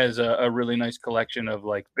 Logan has a really nice collection of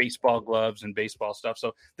like baseball gloves and baseball stuff.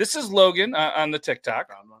 So this is Logan on the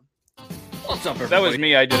TikTok. What's up, everybody? That was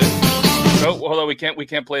me. I did it. Oh, hold on. We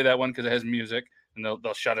can't play that one because it has music and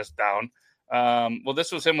they'll shut us down. Well,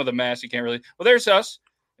 this was him with a mask. You can't really. Well, there's us,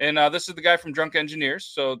 and this is the guy from Drunk Engineers.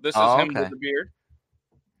 So this is him with the beard.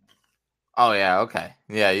 Oh yeah, okay,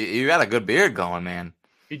 yeah. You got a good beard going, man.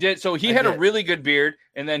 He did. So he had a really good beard,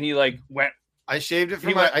 and then he like went. I shaved it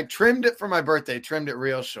I trimmed it for my birthday. Trimmed it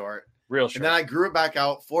real short, and then I grew it back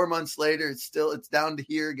out. 4 months later, it's down to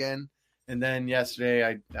here again. And then yesterday,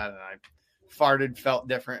 I don't know, I farted, felt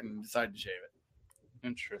different, and decided to shave it.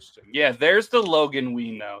 Interesting. Yeah, there's the Logan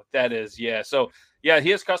we know. That is, yeah. So, yeah, he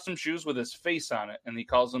has custom shoes with his face on it, and he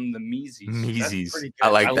calls them the Meezies. Meezies. I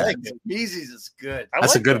like that. Meezies is good.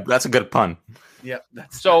 That's a good pun. Yep.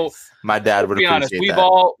 That's so. Nice. My dad would appreciate honest,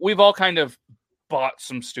 that. We've all kind of bought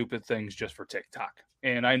some stupid things just for TikTok,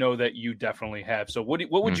 and I know that you definitely have. So, what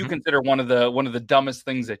would you consider one of the dumbest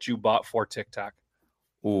things that you bought for TikTok?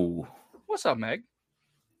 Ooh. What's up, Meg?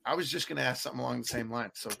 I was just going to ask something along the same line,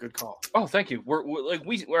 so good call. Oh, thank you.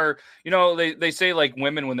 We're they say like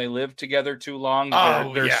women when they live together too long,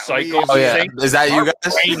 their cycles. Oh yeah, is that you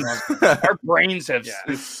guys? Our brains have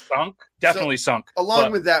sunk, definitely sunk.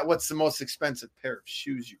 Along with that, what's the most expensive pair of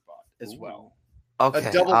shoes you bought as well? Okay,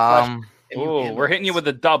 a double question. Oh, we're hitting you with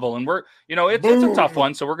a double, and we're it's a tough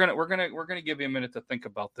one. So we're gonna give you a minute to think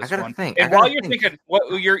about this one. And while you're thinking,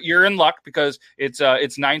 you're in luck because it's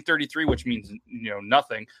 9:33, which means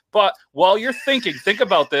nothing. But while you're thinking, think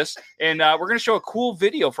about this, and we're gonna show a cool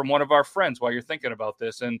video from one of our friends while you're thinking about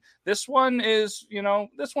this. And this one is,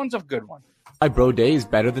 this one's a good one. My bro day is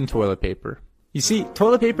better than toilet paper. You see,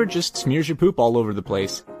 toilet paper just smears your poop all over the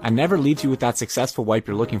place and never leaves you with that successful wipe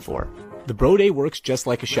you're looking for. The Broday works just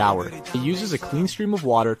like a shower. It uses a clean stream of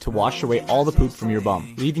water to wash away all the poop from your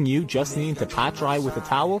bum, leaving you just needing to pat dry with a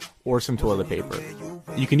towel or some toilet paper.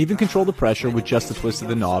 You can even control the pressure with just a twist of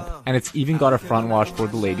the knob, and it's even got a front wash for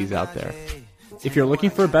the ladies out there. If you're looking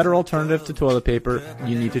for a better alternative to toilet paper,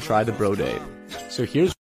 you need to try the Broday. So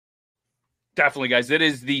here's... Definitely, guys. It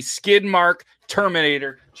is the skid mark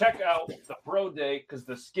Terminator. Check out the Broday because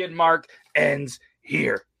the skid mark ends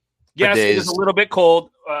here. Yes, it is a little bit cold.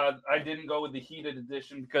 I didn't go with the heated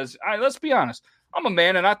edition because, let's be honest, I'm a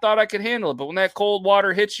man and I thought I could handle it. But when that cold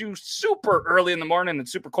water hits you super early in the morning and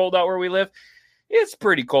it's super cold out where we live, it's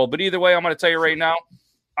pretty cold. But either way, I'm going to tell you right now,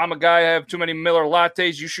 I'm a guy, I have too many Miller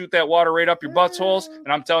lattes. You shoot that water right up your buttholes, and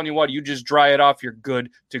I'm telling you what, you just dry it off, you're good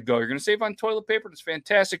to go. You're going to save on toilet paper. It's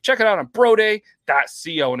fantastic. Check it out on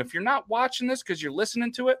broday.co. And if you're not watching this because you're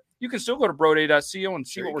listening to it, you can still go to broday.co and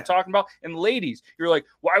see what we're talking about. And ladies, you're like,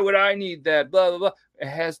 why would I need that? Blah, blah, blah. It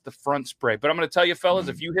has the front spray. But I'm going to tell you, fellas,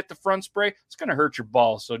 if you hit the front spray, it's going to hurt your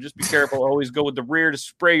balls. So just be careful. Always go with the rear to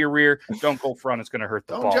spray your rear. Don't go front. It's going to hurt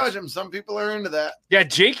the balls. Don't judge him. Some people are into that. Yeah,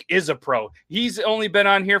 Jake is a pro. He's only been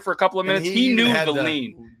on here for a couple of minutes. He knew the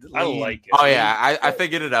lean. I like it. Oh, yeah. I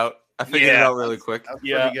figured it out. I figured it out really quick.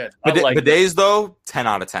 Yeah. Good. Bidets, though, 10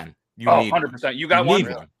 out of 10. You need 100%. You got one?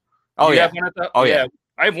 One. Oh, yeah. Yeah.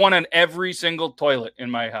 I have one on every single toilet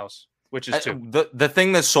in my house, which is 2. The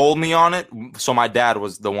thing that sold me on it, so my dad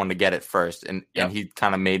was the one to get it first, and he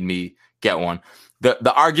kind of made me get one.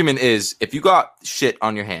 The argument is, if you got shit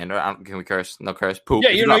on your hand, or can we curse? No curse. Poop.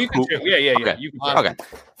 Yeah, you can. Yeah. Okay. You can okay.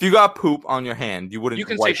 If you got poop on your hand, you wouldn't. You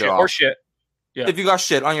can wipe say shit it off. or shit. Yeah. If you got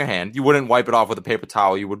shit on your hand, you wouldn't wipe it off with a paper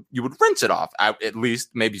towel. You would rinse it off, at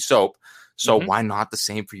least maybe soap. So why not the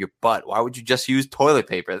same for your butt? Why would you just use toilet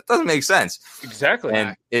paper? That doesn't make sense. Exactly.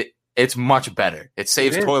 And it's much better. It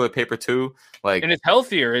saves toilet paper too. And it's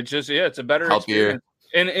healthier. It's just it's a better healthier.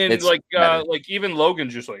 Experience. And like even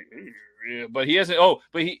Logan's just like, yeah, but he hasn't.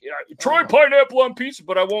 Try pineapple on pizza,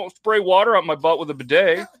 but I won't spray water on my butt with a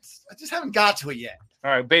bidet. I just haven't got to it yet. All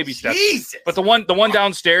right, baby steps. Jesus. But the one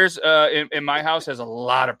downstairs in my house has a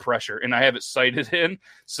lot of pressure, and I have it sighted in.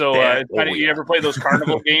 So you ever play those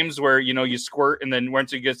carnival games where you squirt, and then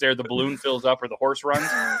once it gets there, the balloon fills up or the horse runs?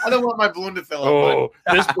 I don't want my balloon to fill up. Oh,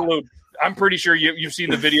 this balloon. I'm pretty sure you've seen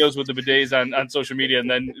the videos with the bidets on social media, and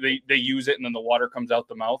then they use it, and then the water comes out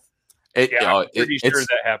the mouth. I'm pretty sure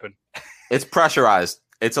that happened. It's pressurized.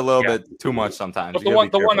 It's a little bit too much sometimes. But that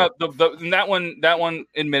one,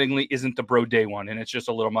 admittingly, isn't the Broday one, and it's just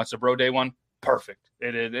a little much. The Broday one, perfect.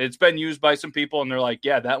 It's been used by some people, and they're like,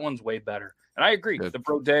 yeah, that one's way better. And I agree. Good. The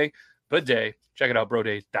Broday bidet. Check it out,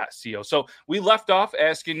 broday.co. So we left off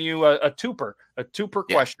asking you a twoper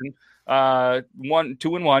question. 1,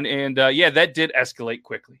 2, and 1, and that did escalate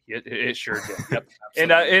quickly. It sure did. Yep.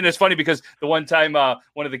 and it's funny because the one time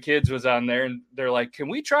one of the kids was on there, and they're like, "Can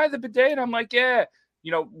we try the bidet?" And I'm like, "Yeah."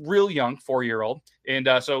 Real young 4-year-old, and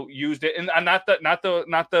so used it, and not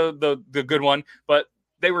the good one, but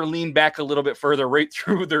they were leaned back a little bit further, right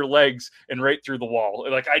through their legs and right through the wall.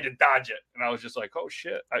 Like I did dodge it, and I was just like, "Oh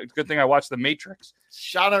shit!" Good thing I watched The Matrix.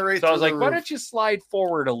 Shot it right. So I was like, "Why don't you slide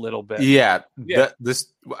forward a little bit?" Yeah.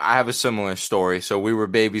 I have a similar story. So we were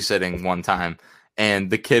babysitting one time, and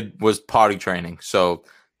the kid was potty training. So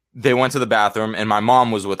they went to the bathroom, and my mom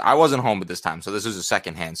was I wasn't home at this time, so this is a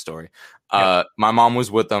secondhand story. My mom was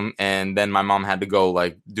with them, and then my mom had to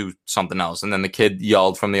go do something else, and then the kid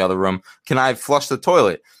yelled from the other room, "Can I flush the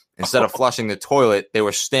toilet?" Instead of flushing the toilet, they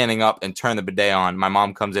were standing up and turned the bidet on. My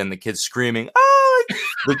mom comes in, the kid's screaming, "Oh!"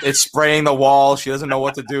 It's spraying the wall. She doesn't know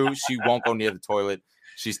what to do. She won't go near the toilet.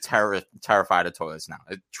 She's terrified of toilets now.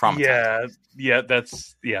 It's traumatized.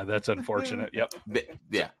 That's unfortunate. Yep.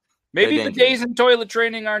 Yeah. Maybe bidets and toilet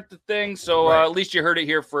training aren't the thing, so at least you heard it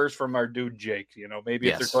here first from our dude Jake. Maybe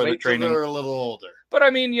if they're toilet training, they're a little older. But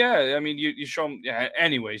you show them,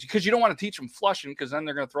 anyways, because you don't want to teach them flushing, because then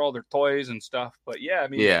they're going to throw all their toys and stuff. But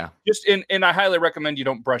just and I highly recommend you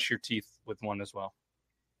don't brush your teeth with one as well.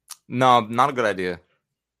 No, not a good idea.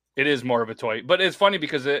 It is more of a toy, but it's funny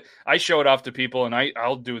because I show it off to people, and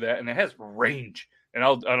I'll do that, and it has range, and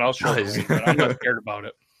I'll show it. But I'm not scared about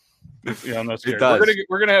it. Yeah, I'm not scared.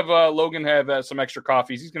 We're gonna have Logan have some extra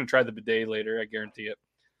coffees. He's gonna try the bidet later, I guarantee it.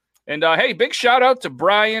 And hey, big shout out to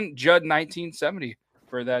Brian Judd 1970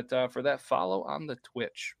 for that follow on the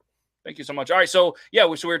Twitch. Thank you so much. All right, so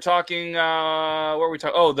we were talking. What were we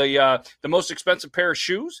talking? Oh, the most expensive pair of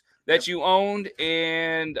shoes that you owned,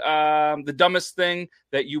 and the dumbest thing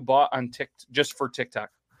that you bought on just for TikTok.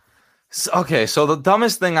 So the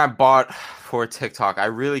dumbest thing I bought for TikTok, I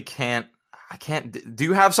really can't. Do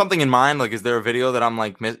you have something in mind? Is there a video that I'm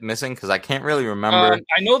missing? Because I can't really remember.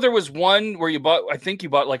 I know there was one where I think you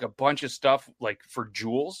bought a bunch of stuff for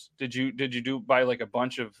jewels. Did you buy a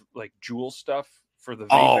bunch of jewel stuff for the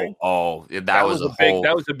vaping. That was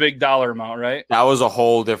a big dollar amount, right? That was a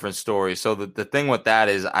whole different story. So the thing with that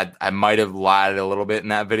is I might have lied a little bit in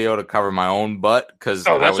that video to cover my own butt because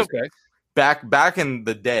okay. Back in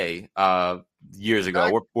the day, years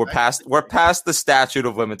ago, we're past the statute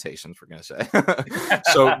of limitations, we're gonna say.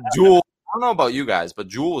 So Juul, I don't know about you guys, but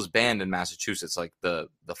Juul was banned in Massachusetts, like the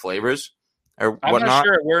flavors or I'm whatnot. not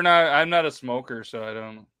sure. I'm not a smoker, so I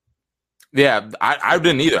don't know. Yeah, I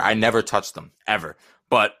didn't either. I never touched them ever.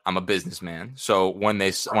 But I'm a businessman, so when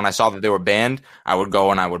I saw that they were banned, I would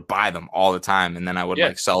go and I would buy them all the time, and then I would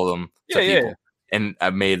like sell them to people, and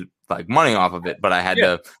I made like money off of it. But I had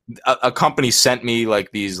to. A company sent me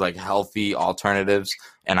like these like healthy alternatives,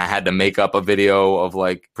 and I had to make up a video of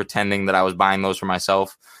like pretending that I was buying those for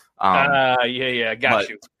myself. Got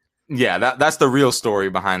you. Yeah, that's the real story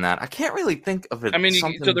behind that. I can't really think of it. I mean,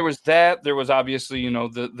 so there was that. There was obviously,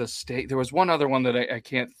 the state. There was one other one that I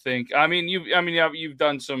can't think. I mean, you've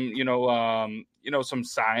done some, some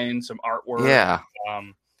signs, some artwork. Yeah.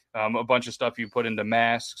 A bunch of stuff you put into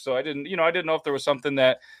masks. So I didn't know if there was something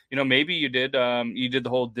that, maybe you did. You did the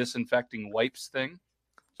whole disinfecting wipes thing.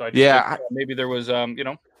 So maybe there was,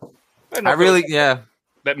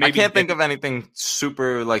 I can't think of anything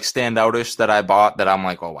super like standoutish that I bought that I'm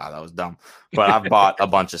like, oh wow, that was dumb. But I've bought a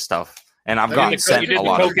bunch of stuff, and I've gotten sent a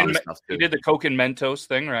lot of stuff too. You did the Coke and Mentos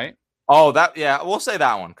thing, right? Oh, we'll say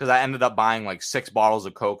that one because I ended up buying like 6 bottles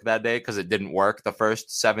of Coke that day because it didn't work the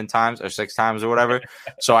first 7 times or 6 times or whatever.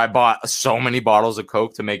 So I bought so many bottles of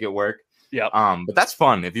Coke to make it work. Yeah. But that's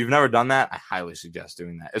fun. If you've never done that, I highly suggest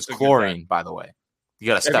doing that. It's chlorine, by the way. You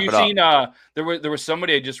got to step it up. Have you seen, there was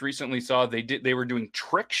somebody I just recently saw, they were doing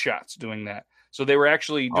trick shots doing that. So they were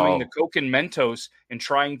actually doing the Coke and Mentos and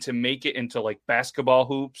trying to make it into like basketball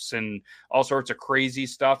hoops and all sorts of crazy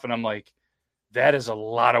stuff. And I'm like, that is a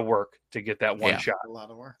lot of work to get that one shot. A lot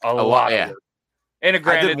of work. A lot of work. And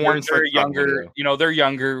granted, they're younger, they're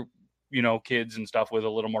younger, kids and stuff with a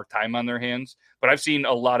little more time on their hands. But I've seen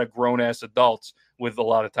a lot of grown ass adults with a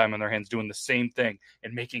lot of time on their hands doing the same thing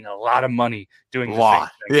and making a lot of money doing the same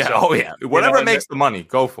thing. Yeah. So, whatever makes the money,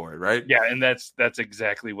 go for it. Right. Yeah. And that's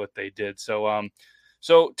exactly what they did. So,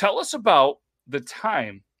 so tell us about the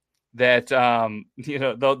time that,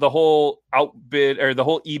 the whole outbid or the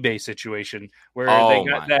whole eBay situation where they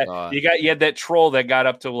got that, God. You had that troll that got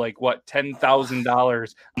up to like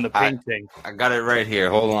 $10,000 on the painting. I got it right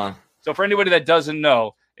here. Hold on. So for anybody that doesn't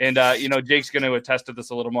know, and Jake's going to attest to this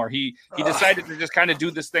a little more. He decided to just kind of do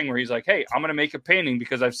this thing where he's like, hey, I'm going to make a painting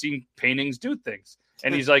because I've seen paintings do things.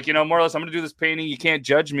 And he's like, more or less, I'm going to do this painting. You can't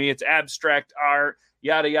judge me. It's abstract art,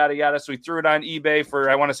 yada, yada, yada. So he threw it on eBay for,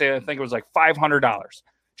 I think it was like $500,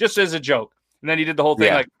 just as a joke. And then he did the whole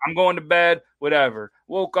thing like, I'm going to bed, whatever.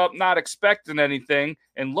 Woke up not expecting anything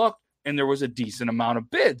and looked, and there was a decent amount of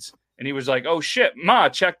bids. And he was like, oh, shit, Ma,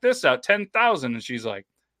 check this out, 10,000. And she's like,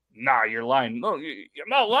 nah, you're lying. No, I'm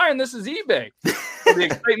not lying. This is eBay. The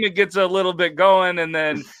excitement gets a little bit going, and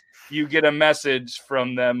then you get a message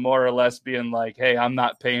from them more or less being like, hey, I'm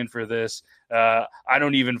not paying for this. I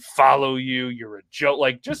don't even follow you. You're a joke.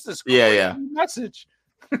 Like just this crazy message.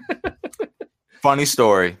 Funny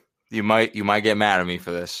story. You might get mad at me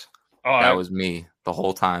for this. That was me the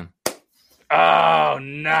whole time. Oh,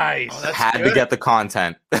 nice! To get the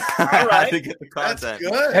content. All right. Had to get the content.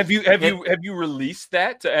 That's good. Have you released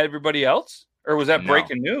that to everybody else, or was that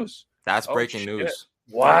breaking news? That's breaking news.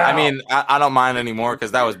 Wow. I mean, I don't mind anymore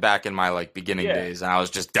because that was back in my like beginning days, and I was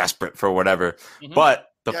just desperate for whatever. Mm-hmm.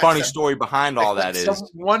 But the funny story behind all that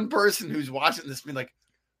is one person who's watching this being like,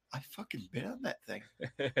 I fucking bid on that thing.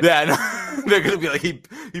 Yeah, no, they're gonna be like, he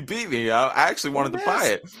beat me. I actually wanted to buy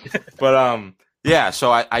it, but yeah,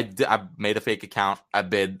 so I made a fake account. I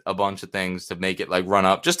bid a bunch of things to make it like run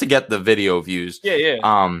up just to get the video views.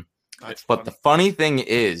 Yeah. But the funny thing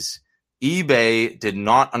is, eBay did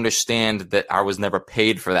not understand that I was never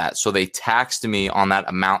paid for that, so they taxed me on that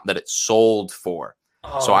amount that it sold for.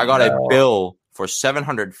 So I got a bill for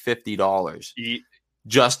 $750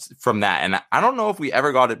 just from that, and I don't know if we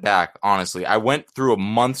ever got it back. Honestly, I went through a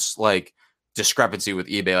month's like discrepancy with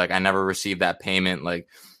eBay. Like I never received that payment. Like.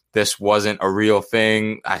 This wasn't a real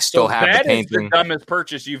thing. I still have the painting. That is the dumbest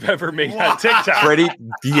purchase you've ever made on TikTok.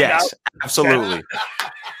 Yes, absolutely.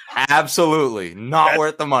 Absolutely. Not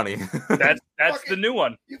worth the money. That's the new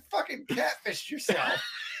one. You fucking catfished yourself.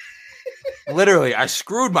 Literally, I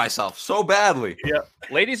screwed myself so badly. Yeah.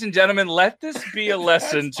 Ladies and gentlemen, let this be a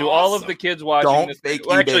lesson to all of the kids watching this. Fake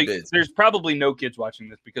actually, bids. There's probably no kids watching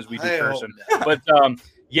this because we do person. But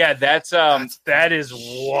that is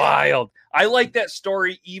wild. I like that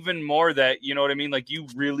story even more. That you know what I mean. Like you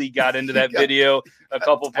really got into that video, a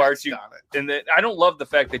couple parts. And then I don't love the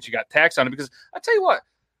fact that you got taxed on it because I tell you what,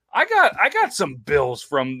 I got some bills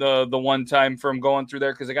from the one time from going through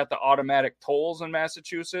there because I got the automatic tolls in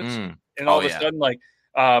Massachusetts, and all of a sudden like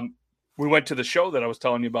we went to the show that I was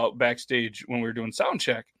telling you about backstage when we were doing sound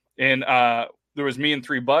check, and there was me and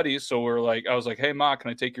 3 buddies. So I was like, hey, Ma, can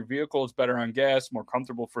I take your vehicle? It's better on gas, more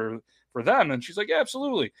comfortable for them. And she's like, yeah,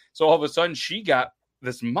 absolutely. So all of a sudden she got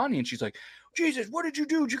this money and she's like, Jesus, what did you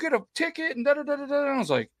do? Did you get a ticket? And da-da-da-da-da. And I was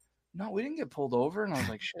like, no, we didn't get pulled over. And I was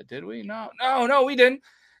like, shit, did we? No, we didn't.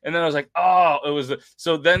 And then I was like, oh, it was.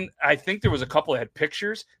 So then I think there was a couple that had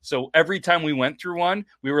pictures. So every time we went through one,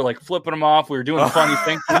 we were like flipping them off. We were doing funny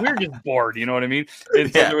things. We were just bored. You know what I mean?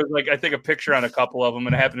 And so there was like, I think a picture on a couple of them,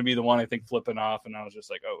 and it happened to be the one I think flipping off. And I was just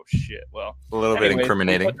like, oh shit. Well, a little bit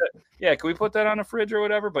incriminating. Can we put that on a fridge or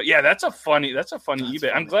whatever? But yeah, that's a funny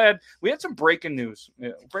eBay. I'm glad we had some breaking news.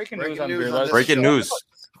 Breaking news on Beer. Breaking news.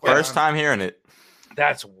 First time hearing it.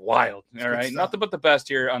 That's wild. All right. Nothing but the best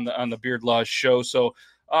here on the Beard Laws show. So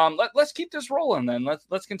let's keep this rolling then.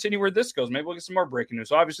 Let's continue where this goes. Maybe we'll get some more breaking news.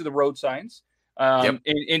 So obviously the road signs.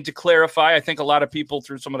 And to clarify, I think a lot of people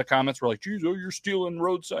through some of the comments were like, geez, you're stealing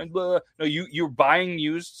road signs. Blah. No, you're buying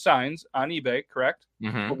used signs on eBay, correct?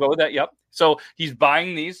 Mm-hmm. We'll go with that. Yep. So he's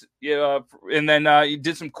buying these, and then he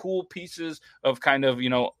did some cool pieces of kind of,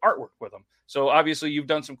 artwork with them. So obviously you've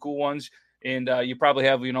done some cool ones. And you probably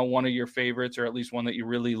have, one of your favorites, or at least one that you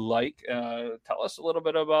really like. Tell us a little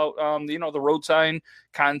bit about, the road sign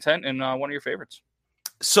content and one of your favorites.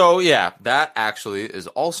 So, yeah, that actually is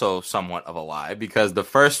also somewhat of a lie because the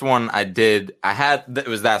first one I did, it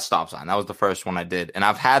was that stop sign. That was the first one I did. And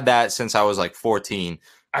I've had that since I was like 14.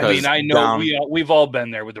 I mean, I know we've all been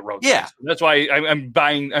there with the road signs. Yeah. That's why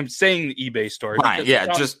I'm saying the eBay story. Fine. Yeah,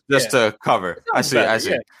 just to cover. I see.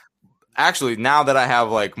 Yeah. Actually, now that I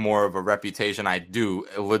have like more of a reputation, I do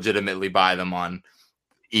legitimately buy them on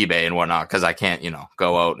eBay and whatnot because I can't,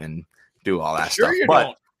 go out and do all that stuff.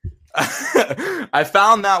 But I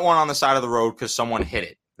found that one on the side of the road because someone hit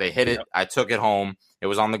it. They hit it. I took it home. It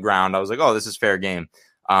was on the ground. I was like, oh, this is fair game.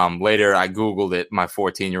 Later, I Googled it, my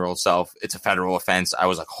 14-year-old self. It's a federal offense. I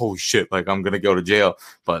was like, holy shit, like I'm going to go to jail.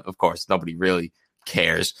 But of course, nobody really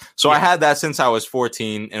cares. So I had that since I was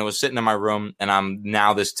 14 and it was sitting in my room, and I'm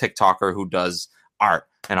now this TikToker who does art.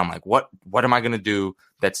 And I'm like, what am I going to do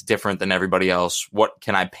that's different than everybody else? What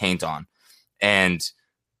can I paint on? And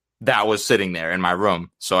that was sitting there in my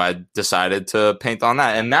room. So I decided to paint on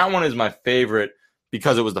that. And that one is my favorite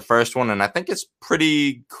because it was the first one. And I think it's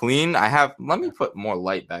pretty clean. Let me put more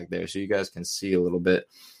light back there so you guys can see a little bit.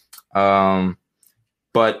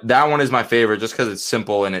 But that one is my favorite just because it's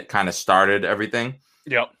simple and it kind of started everything.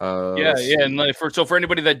 Yep. Yeah. And for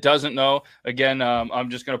anybody that doesn't know, again, I'm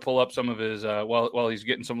just going to pull up some of his while he's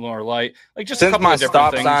getting some more light. Like just since my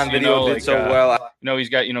stop things, sign video did so well. He's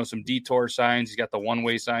got some detour signs. He's got the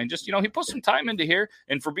one-way sign. Just he put some time into here.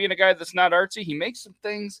 And for being a guy that's not artsy, he makes some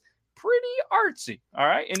things pretty artsy. All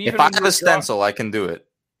right. And even if I have a stencil, I can do it.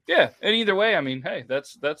 Yeah, and either way, I mean, hey,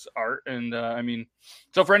 that's art, and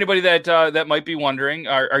so for anybody that might be wondering,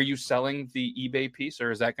 are you selling the eBay piece,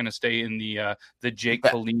 or is that going to stay in the Jake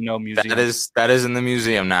Polino museum? That is in the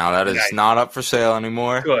museum now. That is not up for sale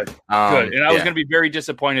anymore. Good. And I was going to be very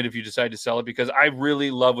disappointed if you decide to sell it because I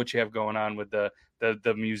really love what you have going on with the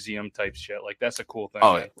museum type shit. Like that's a cool thing.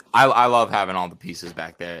 Oh, man. I love having all the pieces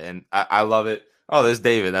back there, and I love it. Oh, there's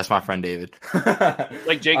David. That's my friend David.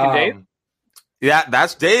 Like Jake and Dave. Yeah,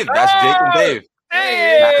 that's Dave. That's Jake and Dave.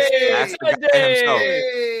 Hey, that's the guy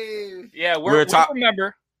himself. Yeah, we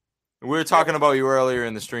remember. We were talking about you earlier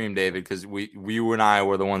in the stream, David, because you and I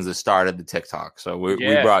were the ones that started the TikTok. So we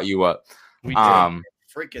brought you up. We did.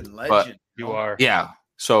 Freaking legend. You are. Yeah.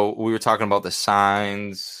 So we were talking about the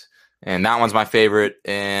signs, and that one's my favorite.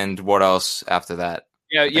 And what else after that?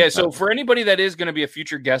 Yeah. So for anybody that is going to be a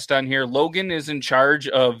future guest on here, Logan is in charge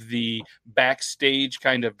of the backstage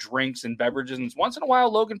kind of drinks and beverages. And once in a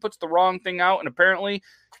while, Logan puts the wrong thing out, and apparently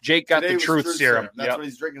Jake got the truth serum. That's what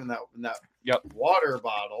he's drinking in that water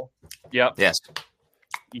bottle. Yep. Yes.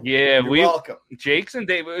 Yeah, You're welcome. Jake's and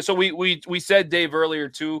Dave. So we said, Dave, earlier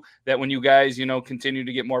too, that when you guys continue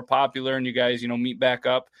to get more popular and you guys meet back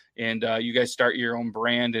up and you guys start your own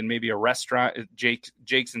brand and maybe a restaurant, Jake's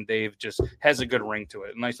and Dave just has a good ring to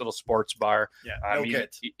it. A nice little sports bar. Yeah, no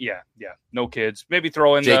kids. Yeah, no kids. Maybe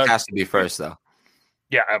throw in Jake has to be first though.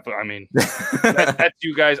 Yeah, I mean, that's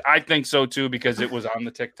you guys. I think so too because it was on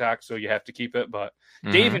the TikTok, so you have to keep it. But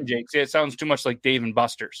Dave and Jake's, it sounds too much like Dave and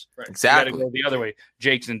Buster's. Right. Exactly. You gotta go the other way,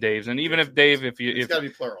 Jake's and Dave's, and even if Dave, it's got to be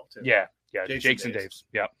plural too. Yeah, Jake's and Dave's.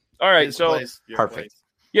 Yeah. All right, so perfect.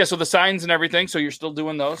 Yeah, so the signs and everything. So you're still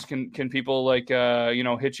doing those. Can people like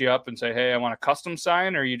hit you up and say, hey, I want a custom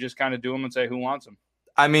sign, or you just kind of do them and say who wants them?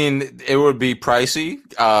 I mean, it would be pricey.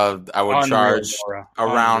 I would charge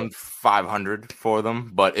around $500 for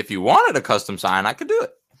them. But if you wanted a custom sign, I could do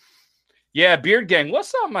it. Yeah, Beard Gang,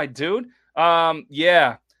 what's up, my dude?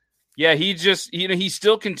 Yeah. He's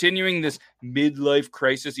still continuing this midlife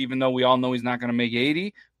crisis, even though we all know he's not going to make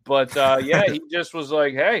 80. But he just was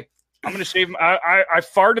like, hey, I'm going to shave. I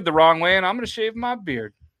farted the wrong way, and I'm going to shave my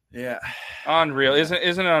beard. Yeah, unreal, isn't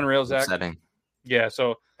it unreal, Zach? Upsetting. Yeah,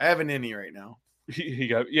 so I have an innie right now. He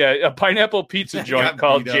got a pineapple pizza joint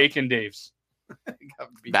called Jake and Dave's.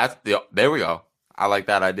 There we go. I like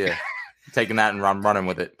that idea. Taking that and running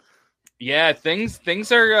with it. Yeah, things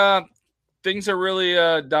are really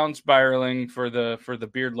down spiraling for the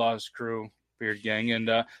Beard Laws crew. Beard Gang,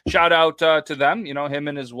 and shout out to them. Him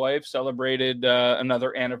and his wife celebrated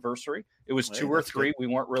another anniversary. It was 2 or 3. Good. We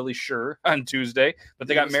weren't really sure on Tuesday, but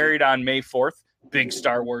they got married on May 4th. Big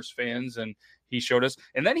Star Wars fans, and he showed us.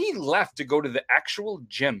 And then he left to go to the actual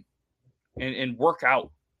gym and work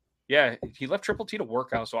out. Yeah, he left Triple T to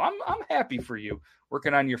work out. So I'm happy for you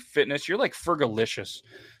working on your fitness. You're like Fergalicious.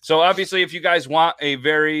 So obviously, if you guys want a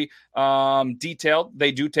very detailed,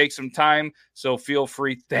 they do take some time. So feel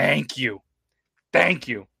free. Thank you.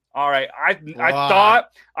 All right.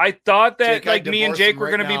 I thought that Jake, me and Jake were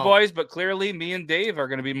going to be boys, but clearly me and Dave are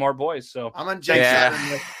going to be more boys. So I'm on Jake's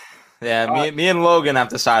side. Yeah, me and Logan have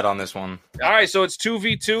to side on this one. All right, so it's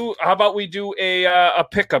 2v2. How about we do a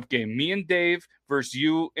pickup game? Me and Dave versus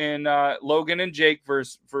you and Logan and Jake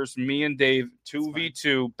versus me and Dave.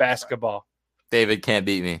 2v2 basketball. David can't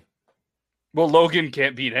beat me. Well, Logan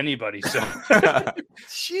can't beat anybody. So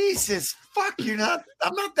Jesus, fuck!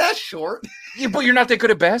 I'm not that short. Yeah, but you're not that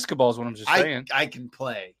good at basketball. Is what I'm just saying. I can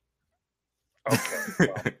play. Okay.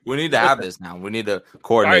 Well. We need to have this now. We need to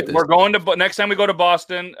coordinate this. We're going to next time we go to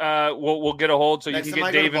Boston. We'll get a hold so you can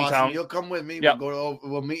get Dave in town. You'll come with me. Yep.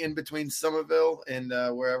 We'll meet in between Somerville and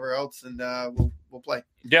wherever else, and we'll play.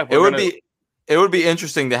 Yeah, it would be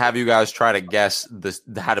interesting to have you guys try to guess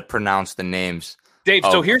how to pronounce the names. Dave,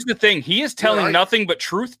 so here's the thing. He is telling nothing but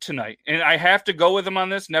truth tonight, and I have to go with him on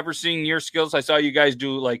this. Never seeing your skills. I saw you guys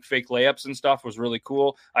do like fake layups and stuff. It was really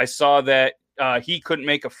cool. I saw that he couldn't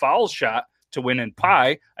make a foul shot to win in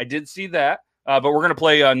pie. I did see that, but we're going to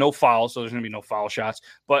play no foul, so there's going to be no foul shots.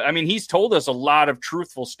 But, I mean, he's told us a lot of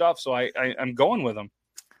truthful stuff, so I'm going with him.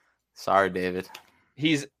 Sorry, David.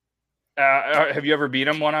 He's have you ever beat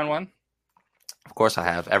him one-on-one? Of course I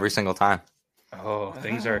have, every single time. Oh,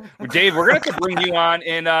 things are – Dave, we're going to have to bring you on.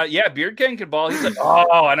 And, Beard King can ball. He's like,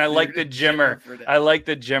 oh, and I like the Jimmer. I like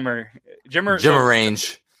the Jimmer. Jimmer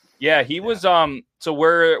range. Yeah, he was so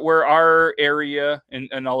where our area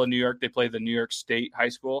in all of New York, they play the New York State High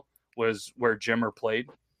School was where Jimmer played.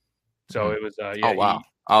 So it was oh wow.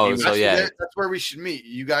 That's where we should meet.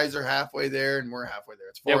 You guys are halfway there and we're halfway there.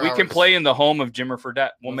 It's 4 hours. We can play in the home of Jimmer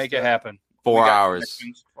Fredette. We'll make it happen. 4 hours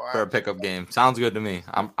for a pickup game. Sounds good to me.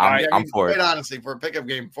 I'm for it. Quite honestly, for a pickup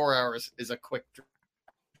game, 4 hours is a quick trip.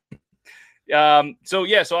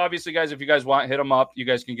 So obviously, guys, if you guys want, hit them up. You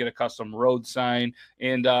guys can get a custom road sign.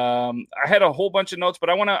 And I had a whole bunch of notes, but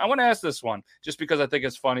I want to ask this one just because I think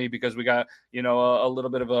it's funny because we got, a little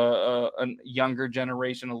bit of a younger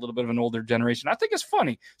generation, a little bit of an older generation. I think it's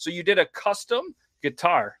funny. So you did a custom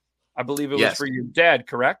guitar. I believe it was for your dad,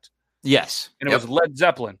 correct? Yes. And it was Led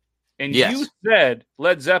Zeppelin. And you said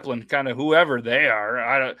Led Zeppelin, kind of whoever they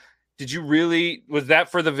are. Did you really, was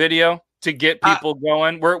that for the video? To get people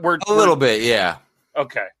going, we're a little bit, yeah.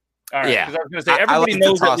 Okay, all right. Yeah, because I was going to say everybody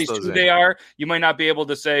knows at least who they are. You might not be able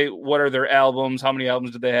to say what are their albums, how many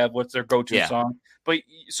albums do they have, what's their go-to song. But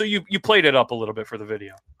so you played it up a little bit for the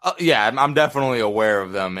video. Yeah, I'm definitely aware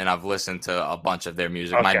of them, and I've listened to a bunch of their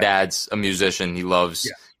music. Okay. My dad's a musician; he loves.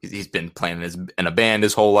 Yeah. He's been playing in a band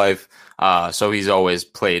his whole life, so he's always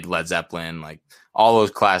played Led Zeppelin, like all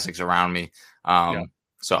those classics around me.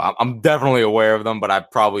 So I'm definitely aware of them, but I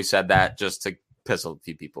probably said that just to piss a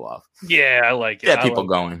few people off. Yeah, I like it. Get people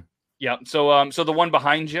going. Yeah. So the one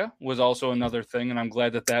behind you was also another thing, and I'm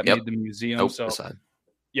glad that made the museum. Nope, so, aside.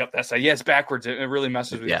 Yep, that's yeah, it's backwards. It really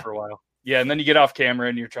messes with you for a while. Yeah, and then you get off camera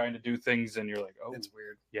and you're trying to do things, and you're like, oh, it's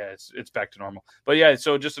weird. Yeah, it's back to normal. But yeah,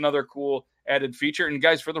 so just another cool added feature, and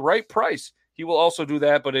guys, for the right price. He will also do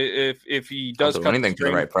that, but if he does cut anything for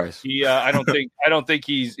the right price, I don't think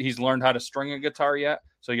he's learned how to string a guitar yet.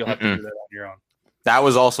 So you'll have to do that on your own. That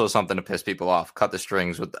was also something to piss people off. Cut the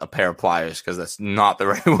strings with a pair of pliers because that's not the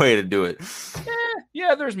right way to do it.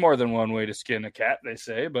 Yeah, there's more than one way to skin a cat, they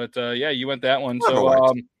say. But you went that one.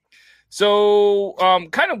 So,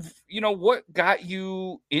 kind of, what got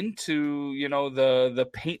you into, the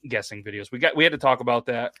paint guessing videos? We had to talk about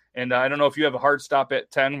that, and I don't know if you have a hard stop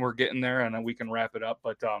at 10. We're getting there, and then we can wrap it up.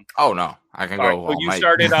 But oh no, I can go. Right, so you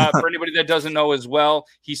started. For anybody that doesn't know as well,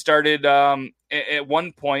 he started at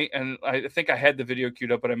one point, and I think I had the video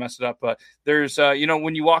queued up, but I messed it up. But there's,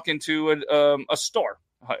 when you walk into a store,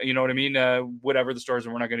 you know what I mean? Whatever the stores,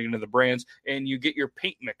 and we're not going to get into the brands, and you get your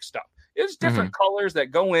paint mixed up. It's different colors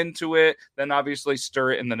that go into it, then obviously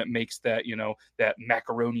stir it, and then it makes that, that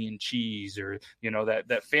macaroni and cheese, or,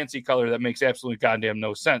 that fancy color that makes absolutely goddamn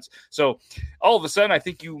no sense. So all of a sudden, I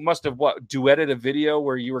think you must have duetted a video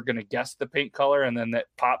where you were going to guess the paint color, and then that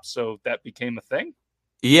popped, so that became a thing?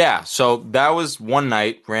 Yeah, so that was one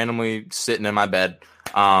night, randomly sitting in my bed.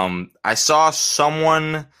 I saw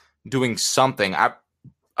someone doing something. I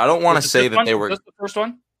don't want to say that they were... Was this the first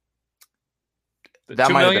one? That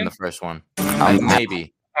might have been the first one.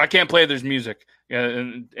 Maybe. I can't play. There's music. Yeah,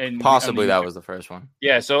 and possibly that was the first one.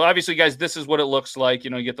 Yeah. So obviously, guys, this is what it looks like.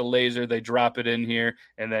 You get the laser, they drop it in here,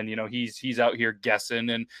 and then he's out here guessing,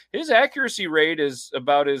 and his accuracy rate is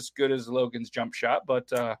about as good as Logan's jump shot, but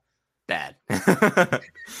bad.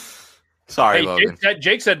 Sorry, Logan.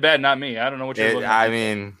 Jake said bad, not me. I don't know what you're looking at. I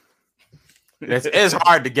mean, it's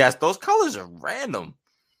hard to guess. Those colors are random.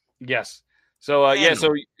 Yes. So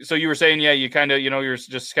so you were saying, you kind of, you're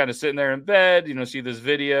just kind of sitting there in bed, see this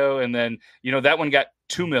video, and then, that one got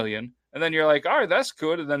 2 million, and then you're like, all right, that's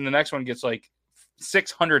good. And then the next one gets like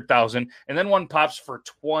 600,000, and then one pops for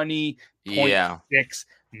 20.6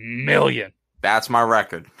 million. That's my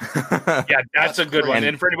record. Yeah, that's a good one.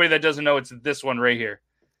 And for anybody that doesn't know, it's this one right here.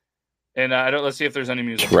 And let's see if there's any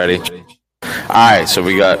music. Ready? All right, so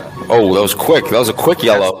we got. Oh, that was quick. That was a quick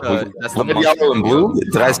yellow. That's the yellow and blue.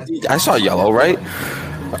 Did I see? I saw yellow, right?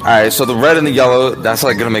 All right, so the red and the yellow, that's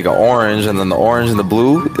like gonna make an orange, and then the orange and the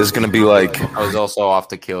blue is gonna be like. I was also off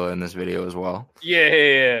tequila in this video as well.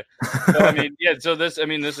 Yeah. So, So this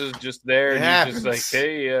is just there, and he's just like,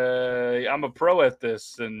 hey, I'm a pro at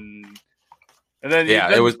this, and then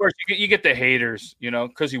then, of course you get the haters,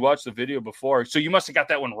 because you watched the video before, so you must have got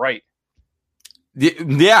that one right.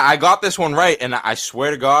 Yeah, I got this one right, and I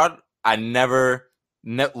swear to God, I never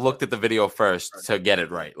looked at the video first to get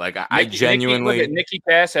it right. Like I genuinely. Nikki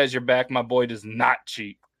Cass has your back. My boy does not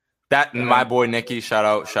cheat. My boy Nikki, shout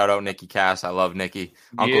out Nikki Cass. I love Nikki.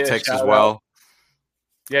 Uncle Tix as well. Out.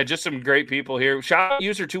 Yeah, just some great people here. Shout out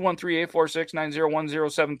user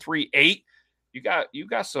 213-846-9010-738. You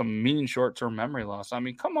got some mean short-term memory loss. I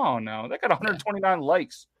mean, come on now. That got 129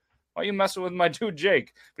 likes. Why are you messing with my dude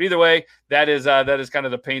Jake? But either way, that is kind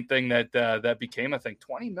of the paint thing that became a thing.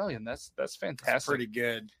 20 million. That's fantastic. That's pretty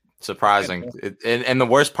good. Surprising. And the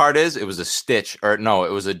worst part is it was a stitch, or no,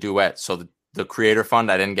 it was a duet. So the creator fund,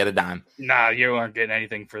 I didn't get a dime. Nah, you aren't getting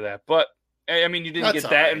anything for that. But I mean, you didn't get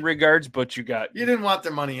that in regards, but you didn't want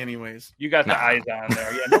their money anyways. You got the eyes on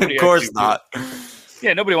there. Yeah, nobody of course not.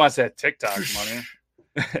 Yeah, nobody wants that TikTok money.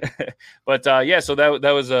 But so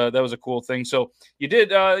that was a cool thing. So you did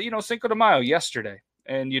Cinco de Mayo yesterday,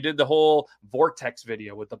 and you did the whole vortex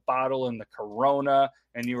video with the bottle and the Corona,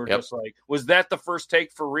 and you were just like, was that the first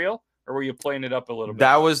take for real, or were you playing it up a little bit?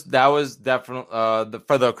 That was definitely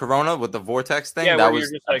for the Corona with the vortex thing. That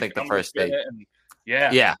was I think the first take.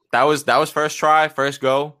 Yeah, that was first try, first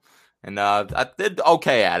go. And I did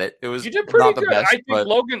okay at it. It was you did pretty not the good. best, I think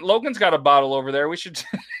Logan's got a bottle over there. We should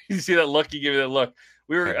you see that look? You give me that look.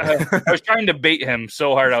 I was trying to bait him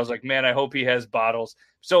so hard. I was like, man, I hope he has bottles.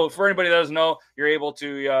 So for anybody that doesn't know, you're able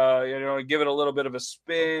to give it a little bit of a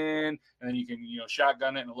spin, and then you can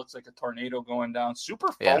shotgun it, and it looks like a tornado going down.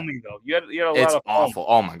 Super foamy though. You had a lot of foam. Awful.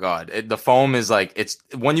 Oh my god, the foam is like it's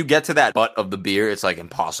when you get to that butt of the beer, it's like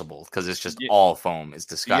impossible because it's just all foam. It's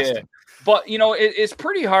disgusting. Yeah. But it's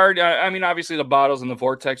pretty hard. I mean, obviously the bottles and the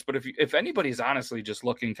vortex. But if anybody's honestly just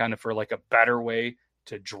looking kind of for like a better way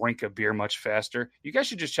to drink a beer much faster, you guys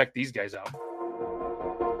should just check these guys out.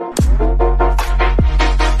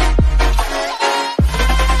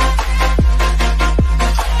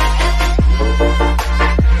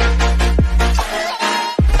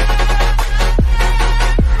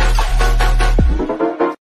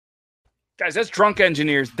 Guys, that's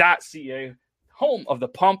drunkengineers.ca, home of the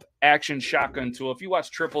pump action shotgun tool. If you watch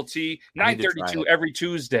Triple T, 9:32 every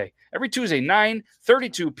Tuesday. Every Tuesday,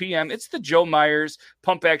 9:32 p.m. It's the Joe Myers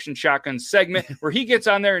pump action shotgun segment where he gets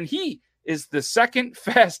on there and he is the second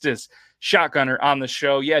fastest shotgunner on the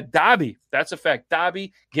show. Yeah, Dobby, that's a fact.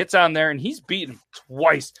 Dobby gets on there and he's beaten him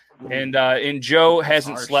twice And Joe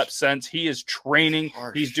hasn't slept since. He is training.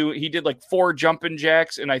 He did like 4 jumping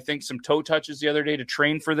jacks and I think some toe touches the other day to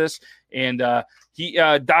train for this. And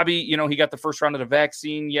Dobby, he got the first round of the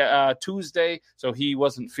vaccine Tuesday, so he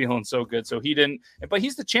wasn't feeling so good. So he didn't, but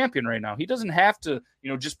he's the champion right now. He doesn't have to,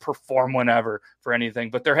 just perform whenever for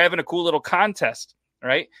anything. But they're having a cool little contest,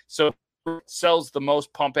 right? So sells the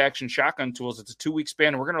most pump action shotgun tools. It's a 2-week span,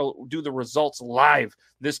 and we're going to do the results live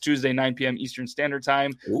this Tuesday, 9 p.m. Eastern Standard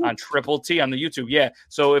Time on Triple T on the YouTube. Yeah.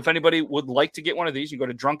 So if anybody would like to get one of these, you can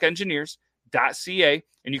go to drunkengineers.ca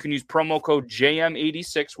and you can use promo code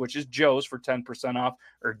JM86, which is Joe's, for 10% off,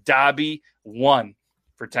 or Dobby1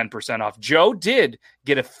 for 10% off. Joe did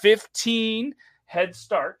get a 15 head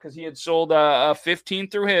start because he had sold 15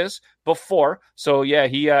 through his before. So yeah,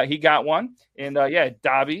 he got one. And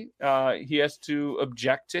Dobby, he has to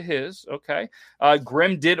object to his. Okay.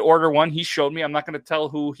 Grim did order one. He showed me. I'm not going to tell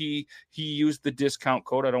who he used the discount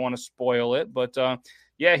code. I don't want to spoil it, but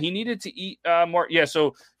he needed to eat more. Yeah.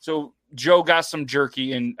 So Joe got some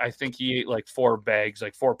jerky, and I think he ate like 4 bags,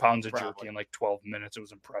 like 4 pounds of jerky in like 12 minutes. It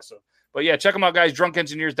was impressive. But yeah, check them out, guys.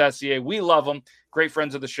 Drunkengineers.ca. We love them. Great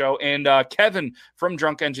friends of the show. And Kevin from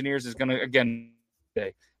Drunk Engineers is going to, again,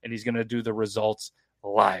 today, and he's going to do the results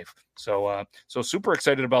live. So super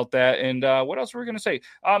excited about that. And what else were we going to say?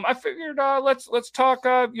 I figured let's talk.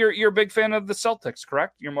 You're a big fan of the Celtics,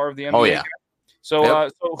 correct? You're more of the NBA. Oh, yeah. Guy.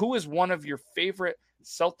 So who is one of your favorite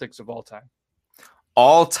Celtics of all time?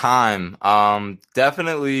 All time,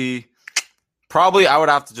 definitely. Probably, I would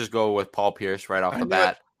have to just go with Paul Pierce right off the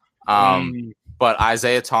bat. But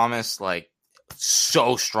Isaiah Thomas, like,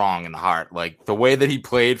 so strong in the heart. Like, the way that he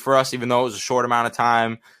played for us, even though it was a short amount of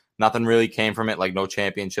time, nothing really came from it, like no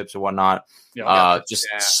championships or whatnot.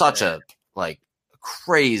 Such a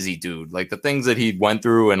crazy dude. Like, the things that he went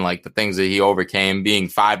through and like the things that he overcame, being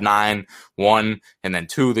 5'9", 1, and then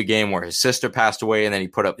 2, the game where his sister passed away, and then he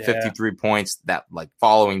put up 53 points that like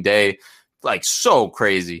following day, like so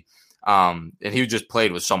crazy. And he just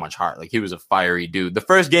played with so much heart. Like, he was a fiery dude. The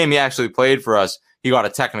first game he actually played for us, he got a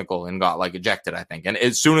technical and got like ejected, I think. And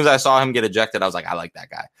as soon as I saw him get ejected, I was like, I like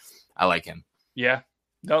that guy. I like him. Yeah.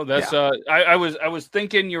 No, that's I was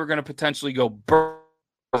thinking you were going to potentially go Bird.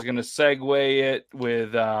 I was going to segue it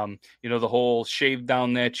with the whole shave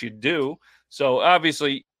down that you do. So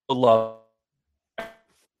obviously you love,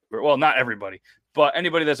 well, not everybody, but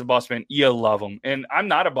anybody that's a Boston fan, you love them. And I'm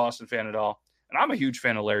not a Boston fan at all. And I'm a huge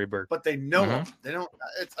fan of Larry Bird. But they know him. They don't.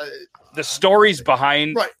 The stories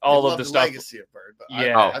behind all of the stuff. Legacy of Bird. But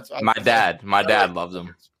my dad loves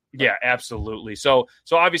him. Yeah, absolutely. So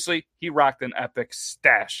obviously he rocked an epic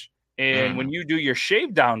stash. And when you do your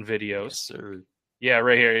shave down videos, yeah,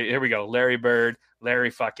 right here we go. Larry Bird, Larry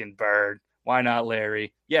fucking Bird. Why not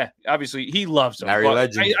Larry? Yeah, obviously he loves him. Larry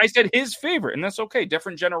Legend. I said his favorite, and that's okay.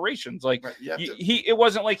 Different generations. Like it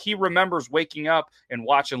wasn't like he remembers waking up and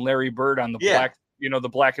watching Larry Bird on the the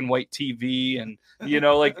black and white TV, and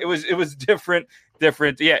like it was different.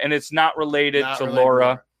 Yeah, and it's not related to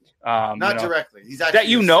Laura. Not directly. He's actually that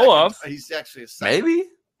you know of. He's actually a second.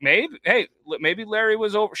 Maybe. Hey, maybe Larry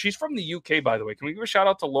was over. She's from the UK, by the way. Can we give a shout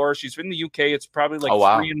out to Laura? She's in the UK. It's probably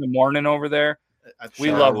like 3 in the morning over there. We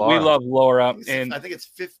love Laura, and I think it's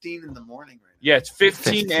 15 in the morning right now. Yeah, it's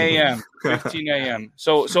 15 a.m. 15 a.m.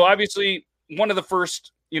 So obviously one of the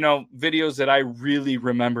first videos that I really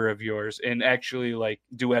remember of yours and actually like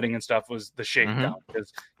duetting and stuff was the shakedown,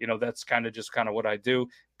 because that's kind of what I do.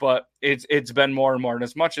 But it's been more and more, and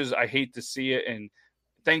as much as I hate to see it, and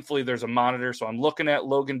thankfully there's a monitor, so I'm looking at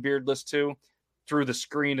Logan Beardless too through the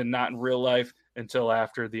screen and not in real life until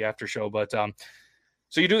after the after show. But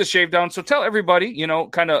so you do the shave down. So tell everybody,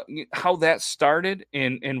 kind of how that started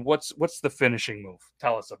and what's the finishing move.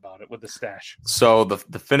 Tell us about it with the stash. So the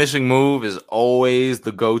finishing move is always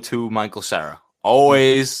the go-to Michael Cera.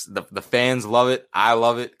 Always. The fans love it. I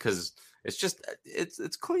love it because it's just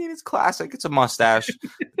it's clean. It's classic. It's a mustache.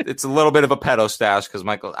 It's a little bit of a pedo stash because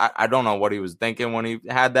Michael, I don't know what he was thinking when he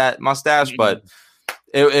had that mustache, but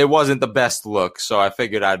it wasn't the best look. So I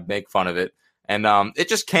figured I'd make fun of it. And it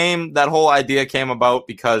just that whole idea came about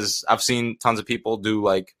because I've seen tons of people do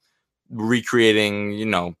like recreating,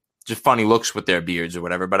 just funny looks with their beards or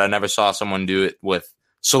whatever, but I never saw someone do it with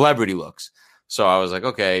celebrity looks. So I was like,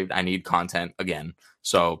 okay, I need content again.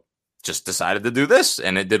 So just decided to do this,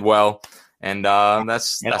 and it did well. And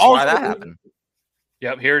that's why that happened.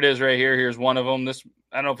 Yep, here it is right here. Here's one of them.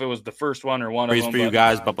 I don't know if it was the first one or one of them. For you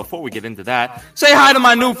guys, but before we get into that, say hi to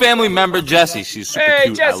my new family member, Jessie. She's super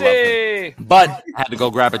cute. Jessie! I love her. But I had to go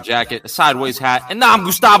grab a jacket, a sideways hat, and now I'm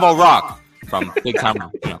Gustavo Rock from Big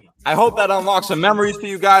Time I hope that unlocks some memories for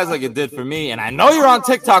you guys like it did for me. And I know you're on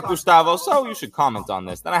TikTok, Gustavo, so you should comment on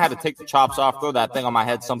this. Then I had to take the chops off, throw that thing on my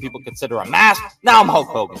head some people consider a mask. Now I'm Hulk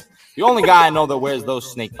Hogan. The only guy I know that wears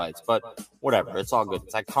those snake bites. But whatever, it's all good.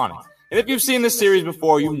 It's iconic. And if you've seen this series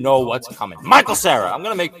before, you know what's coming. Michael Cera, I'm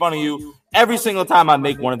going to make fun of you every single time I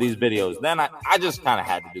make one of these videos. Then I just kind of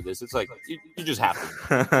had to do this. It's like, you just have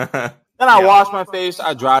to. Then I wash my face.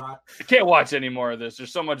 I dry. I can't watch any more of this.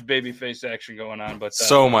 There's so much baby face action going on. But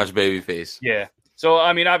so much baby face. Yeah. So,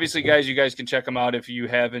 I mean, obviously, guys, you guys can check them out if you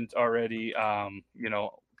haven't already,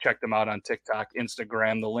 check them out on TikTok,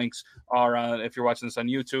 Instagram. The links are on, if you're watching this on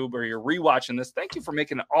YouTube or you're rewatching this. Thank you for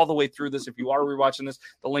making it all the way through this. If you are rewatching this,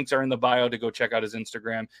 the links are in the bio to go check out his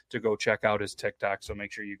Instagram, to go check out his TikTok. So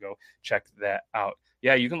make sure you go check that out.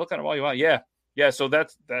 Yeah, you can look at them all you want. Yeah. Yeah, so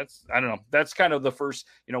that's I don't know. That's kind of the first,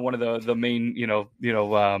 one of the main,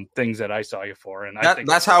 things that I saw you for, and I think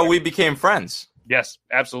that's how we became friends. Yes,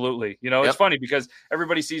 absolutely. It's funny because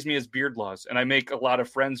everybody sees me as Beard Laws, and I make a lot of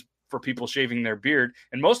friends for people shaving their beard,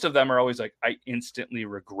 and most of them are always like, "I instantly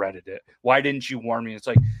regretted it. Why didn't you warn me?" It's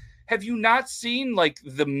like, have you not seen like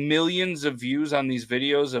the millions of views on these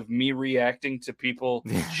videos of me reacting to people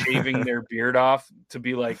shaving their beard off to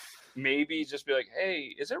be like? Maybe just be like,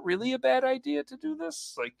 hey, is it really a bad idea to do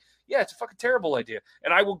this? Like, yeah, it's a fucking terrible idea.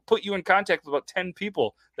 And I will put you in contact with about 10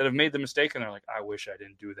 people that have made the mistake. And they're like, I wish I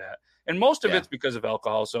didn't do that. And most of it's because of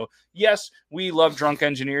alcohol. So yes, we love drunk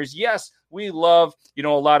engineers. Yes, we love, a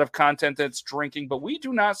lot of content that's drinking, but we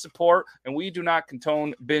do not support and we do not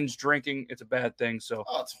condone binge drinking. It's a bad thing. So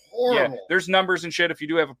it's horrible. Yeah, there's numbers and shit. If you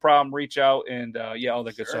do have a problem, reach out and all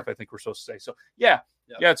that good stuff. I think we're supposed to say. So yeah,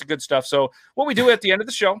 it's a good stuff. So what we do at the end of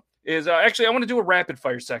the show is actually I want to do a rapid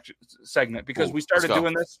fire segment because we started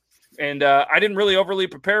doing this and I didn't really overly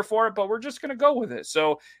prepare for it, but we're just going to go with it.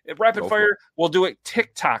 So rapid fire, we'll do it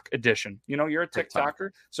TikTok edition. You're a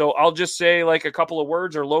TikToker. So I'll just say like a couple of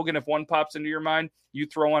words, or Logan, if one pops into your mind, you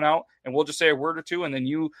throw one out and we'll just say a word or two. And then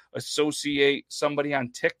you associate somebody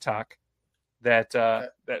on TikTok that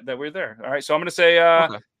we're there. All right. So I'm going to say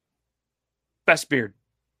best beard.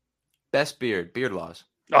 Best beard. Beard Laws.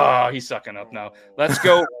 Oh, he's sucking up now. Let's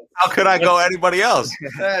go. How could I go anybody else?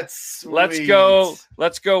 That's sweet.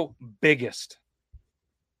 Let's go biggest.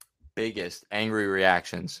 Biggest angry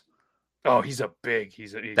reactions. Oh, he's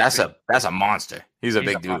that's a monster. He's a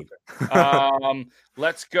big dude.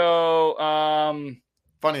 Let's go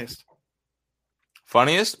funniest.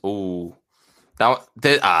 Ooh.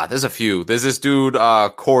 There's a few. There's this dude,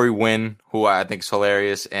 Corey Wynn, who I think is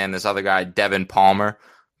hilarious, and this other guy, Devin Palmer,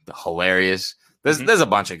 hilarious. There's a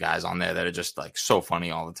bunch of guys on there that are just like so funny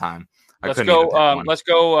all the time. Let's go.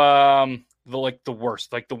 The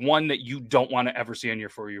worst, like the one that you don't want to ever see on your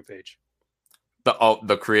For You page.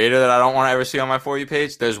 The creator that I don't want to ever see on my For You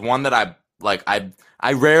page. There's one that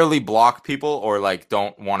I rarely block people or like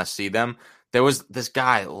don't want to see them. There was this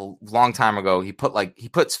guy a long time ago. He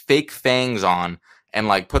puts fake fangs on and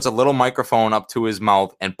like puts a little microphone up to his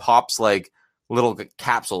mouth and pops like little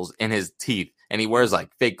capsules in his teeth. And he wears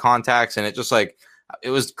like fake contacts, and it just like it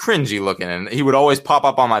was cringy looking. And he would always pop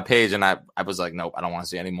up on my page, and I was like, nope, I don't want to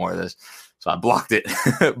see any more of this. So I blocked it.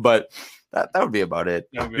 But that would be about it.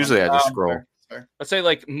 Usually I just scroll. Let's say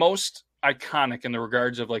like most iconic in the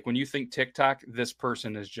regards of like when you think TikTok, this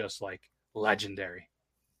person is just like legendary.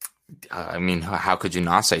 I mean, how could you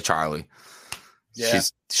not say Charlie? Yeah.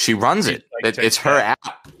 She runs it. It's her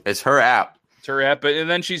app. It's her app. It's her app, and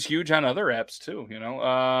then she's huge on other apps too.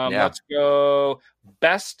 Let's go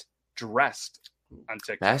best dressed on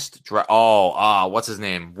TikTok. Best dress. Oh, what's his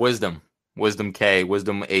name? Wisdom K.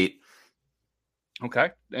 Wisdom 8.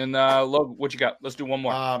 Okay, and Logan, what you got? Let's do one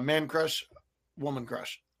more. Man crush, woman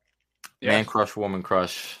crush. Yeah. Man crush, woman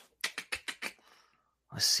crush.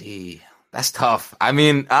 Let's see. That's tough. I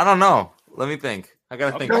mean, I don't know. Let me think. I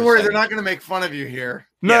gotta think. Don't worry, they're not gonna make fun of you here.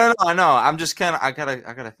 No, I know. I'm just kind of. I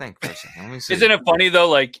gotta think for a second. Let me see. Isn't it funny though?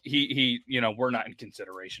 Like he, we're not in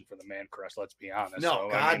consideration for the man crush. Let's be honest. No, so,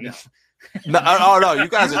 God, no. No, you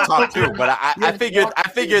guys are top too. But I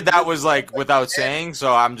figured that was like without saying.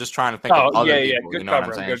 So I'm just trying to think of other people. Good you know cover.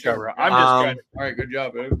 what I'm saying? Good cover. I'm just trying. All right, good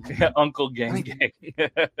job, babe. Uncle Gang.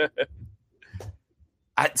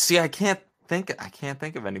 I can't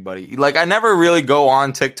think of anybody. Like I never really go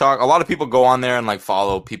on TikTok. A lot of people go on there and like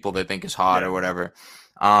follow people they think is hot or whatever.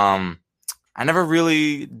 I never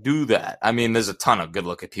really do that. I mean, there's a ton of good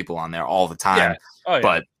looking people on there all the time,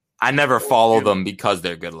 but I never follow them because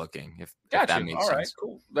they're good looking. If that makes sense. All right,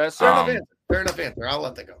 cool. That's fair enough answer. I'll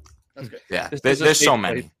let that go. That's good. Yeah, there's so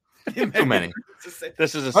many. Too many.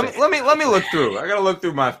 This is let me look through. I gotta look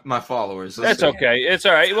through my followers. That's okay. It's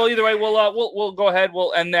all right. Well, either way, we'll go ahead.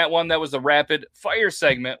 We'll end that one. That was the rapid fire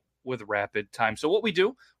segment. with rapid time. So what we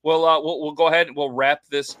do, we'll go ahead and we'll wrap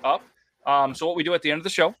this up. So what we do at the end of the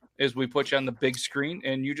show is we put you on the big screen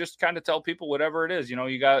and you just kind of tell people whatever it is.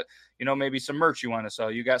 You got, maybe some merch you want to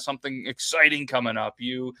sell. You got something exciting coming up.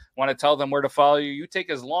 You want to tell them where to follow you. You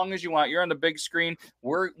take as long as you want. You're on the big screen.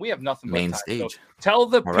 We have nothing but main time. stage. So tell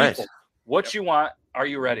the All people right. what you want. Are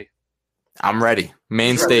you ready? I'm ready.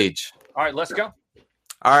 Main stage. All right, let's go.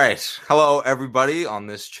 All right. Hello, everybody on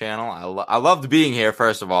this channel. I loved being here,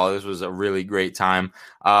 first of all. This was a really great time.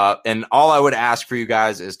 And all I would ask for you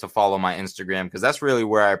guys is to follow my Instagram because that's really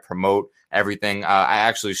where I promote everything. I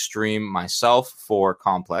actually stream myself for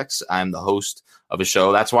Complex. I'm the host of a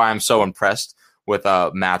show. That's why I'm so impressed with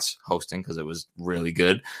Matt's hosting because it was really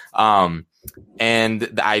good. And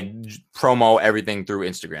I promo everything through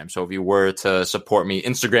Instagram. So if you were to support me,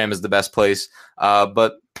 Instagram is the best place.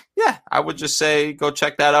 But yeah, I would just say go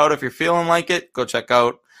check that out if you're feeling like it. Go check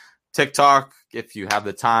out TikTok if you have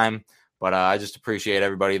the time. But I just appreciate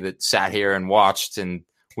everybody that sat here and watched and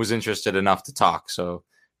was interested enough to talk. So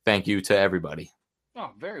thank you to everybody.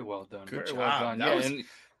 Oh, very well done. Good Very job. well done.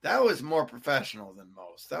 That was more professional than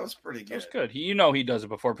most. That was pretty good. That was good. He does it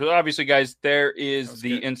before. But obviously, guys, there is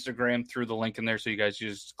the Instagram through the link in there. So you guys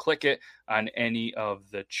just click it on any of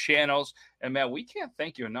the channels. And Matt, we can't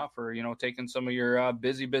thank you enough for, taking some of your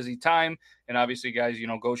busy time. And obviously, guys,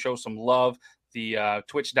 go show some love. The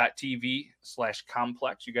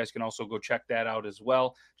twitch.tv/complex. You guys can also go check that out as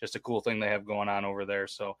well. Just a cool thing they have going on over there.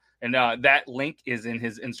 So, and that link is in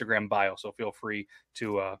his Instagram bio. So feel free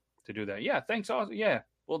to do that. Yeah. Thanks. Yeah.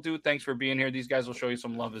 We'll do. Thanks for being here. These guys will show you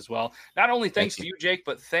some love as well. Not only thanks to you, Jake,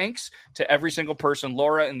 but thanks to every single person.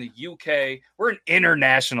 Laura in the UK. We're an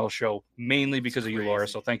international show, mainly because of you, Laura.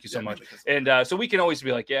 So thank you so much. And so we can always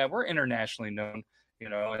be like, yeah, we're internationally known,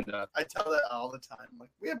 and I tell that all the time.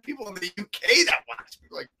 Like, we have people in the UK that watch.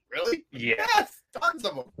 We're like, really? Yeah. Yes, tons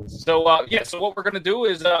of them. So so what we're gonna do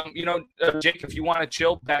is, Jake, if you want to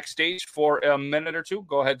chill backstage for a minute or two,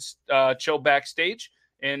 go ahead, chill backstage,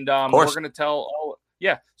 and we're gonna tell all.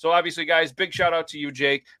 Yeah. So obviously, guys, big shout out to you,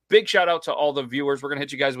 Jake. Big shout out to all the viewers. We're going to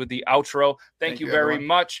hit you guys with the outro. Thank you very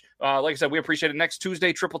much. Like I said, we appreciate it. Next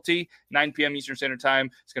Tuesday, Triple T, 9 p.m. Eastern Standard Time.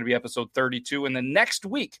 It's going to be episode 32. And then next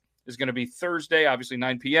week is going to be Thursday, obviously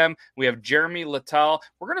 9 p.m. We have Jeremy Lital.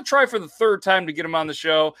 We're going to try for the third time to get him on the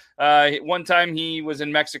show. One time he was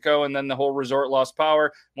in Mexico and then the whole resort lost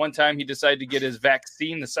power. One time he decided to get his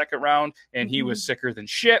vaccine the second round and he was sicker than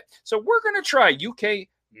shit. So we're going to try UK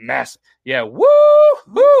massive. Yeah. Woo!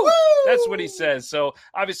 That's what he says. So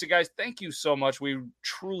obviously, guys, thank you so much. We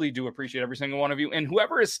truly do appreciate every single one of you. And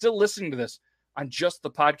whoever is still listening to this on just the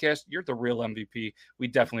podcast, you're the real MVP. We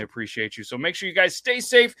definitely appreciate you. So make sure you guys stay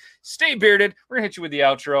safe, stay bearded. We're going to hit you with the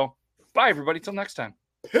outro. Bye, everybody. Till next time.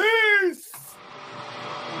 Peace.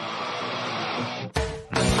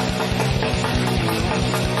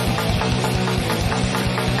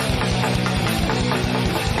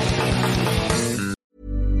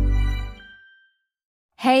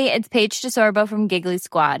 Hey, it's Paige DeSorbo from Giggly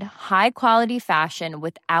Squad. High quality fashion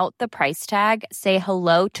without the price tag. Say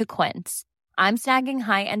hello to Quince. I'm snagging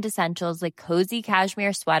high-end essentials like cozy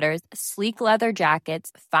cashmere sweaters, sleek leather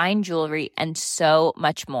jackets, fine jewelry, and so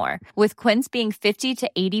much more. With Quince being 50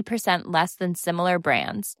 to 80% less than similar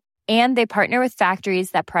brands. And they partner with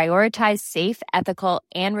factories that prioritize safe, ethical,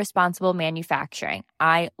 and responsible manufacturing.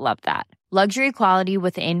 I love that. Luxury quality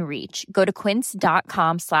within reach. Go to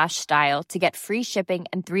quince.com/style to get free shipping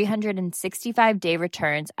and 365-day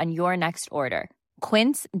returns on your next order.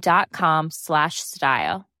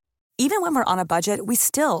 Quince.com/style. Even when we're on a budget, we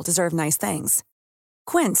still deserve nice things.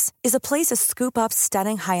 Quince is a place to scoop up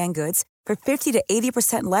stunning high-end goods for 50 to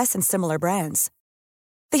 80% less than similar brands.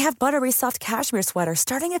 They have buttery soft cashmere sweaters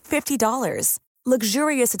starting at $50,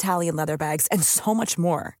 luxurious Italian leather bags, and so much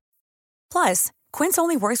more. Plus, Quince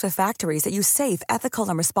only works with factories that use safe, ethical,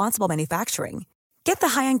 and responsible manufacturing. Get the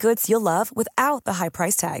high-end goods you'll love without the high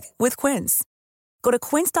price tag with Quince. Go to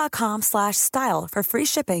quince.com/style for free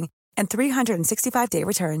shipping and 365-day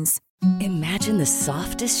returns. Imagine the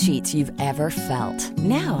softest sheets you've ever felt.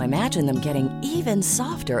 Now imagine them getting even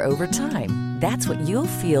softer over time. That's what you'll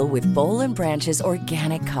feel with Boll & Branch's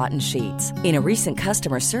organic cotton sheets. In a recent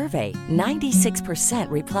customer survey, 96%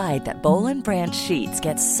 replied that Boll & Branch sheets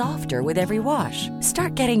get softer with every wash.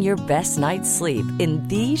 Start getting your best night's sleep in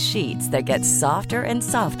these sheets that get softer and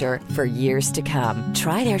softer for years to come.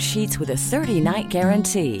 Try their sheets with a 30-night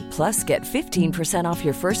guarantee. Plus, get 15% off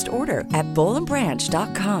your first order at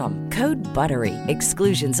bollandbranch.com. Code BUTTERY.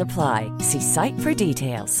 Exclusions apply. See site for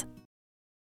details.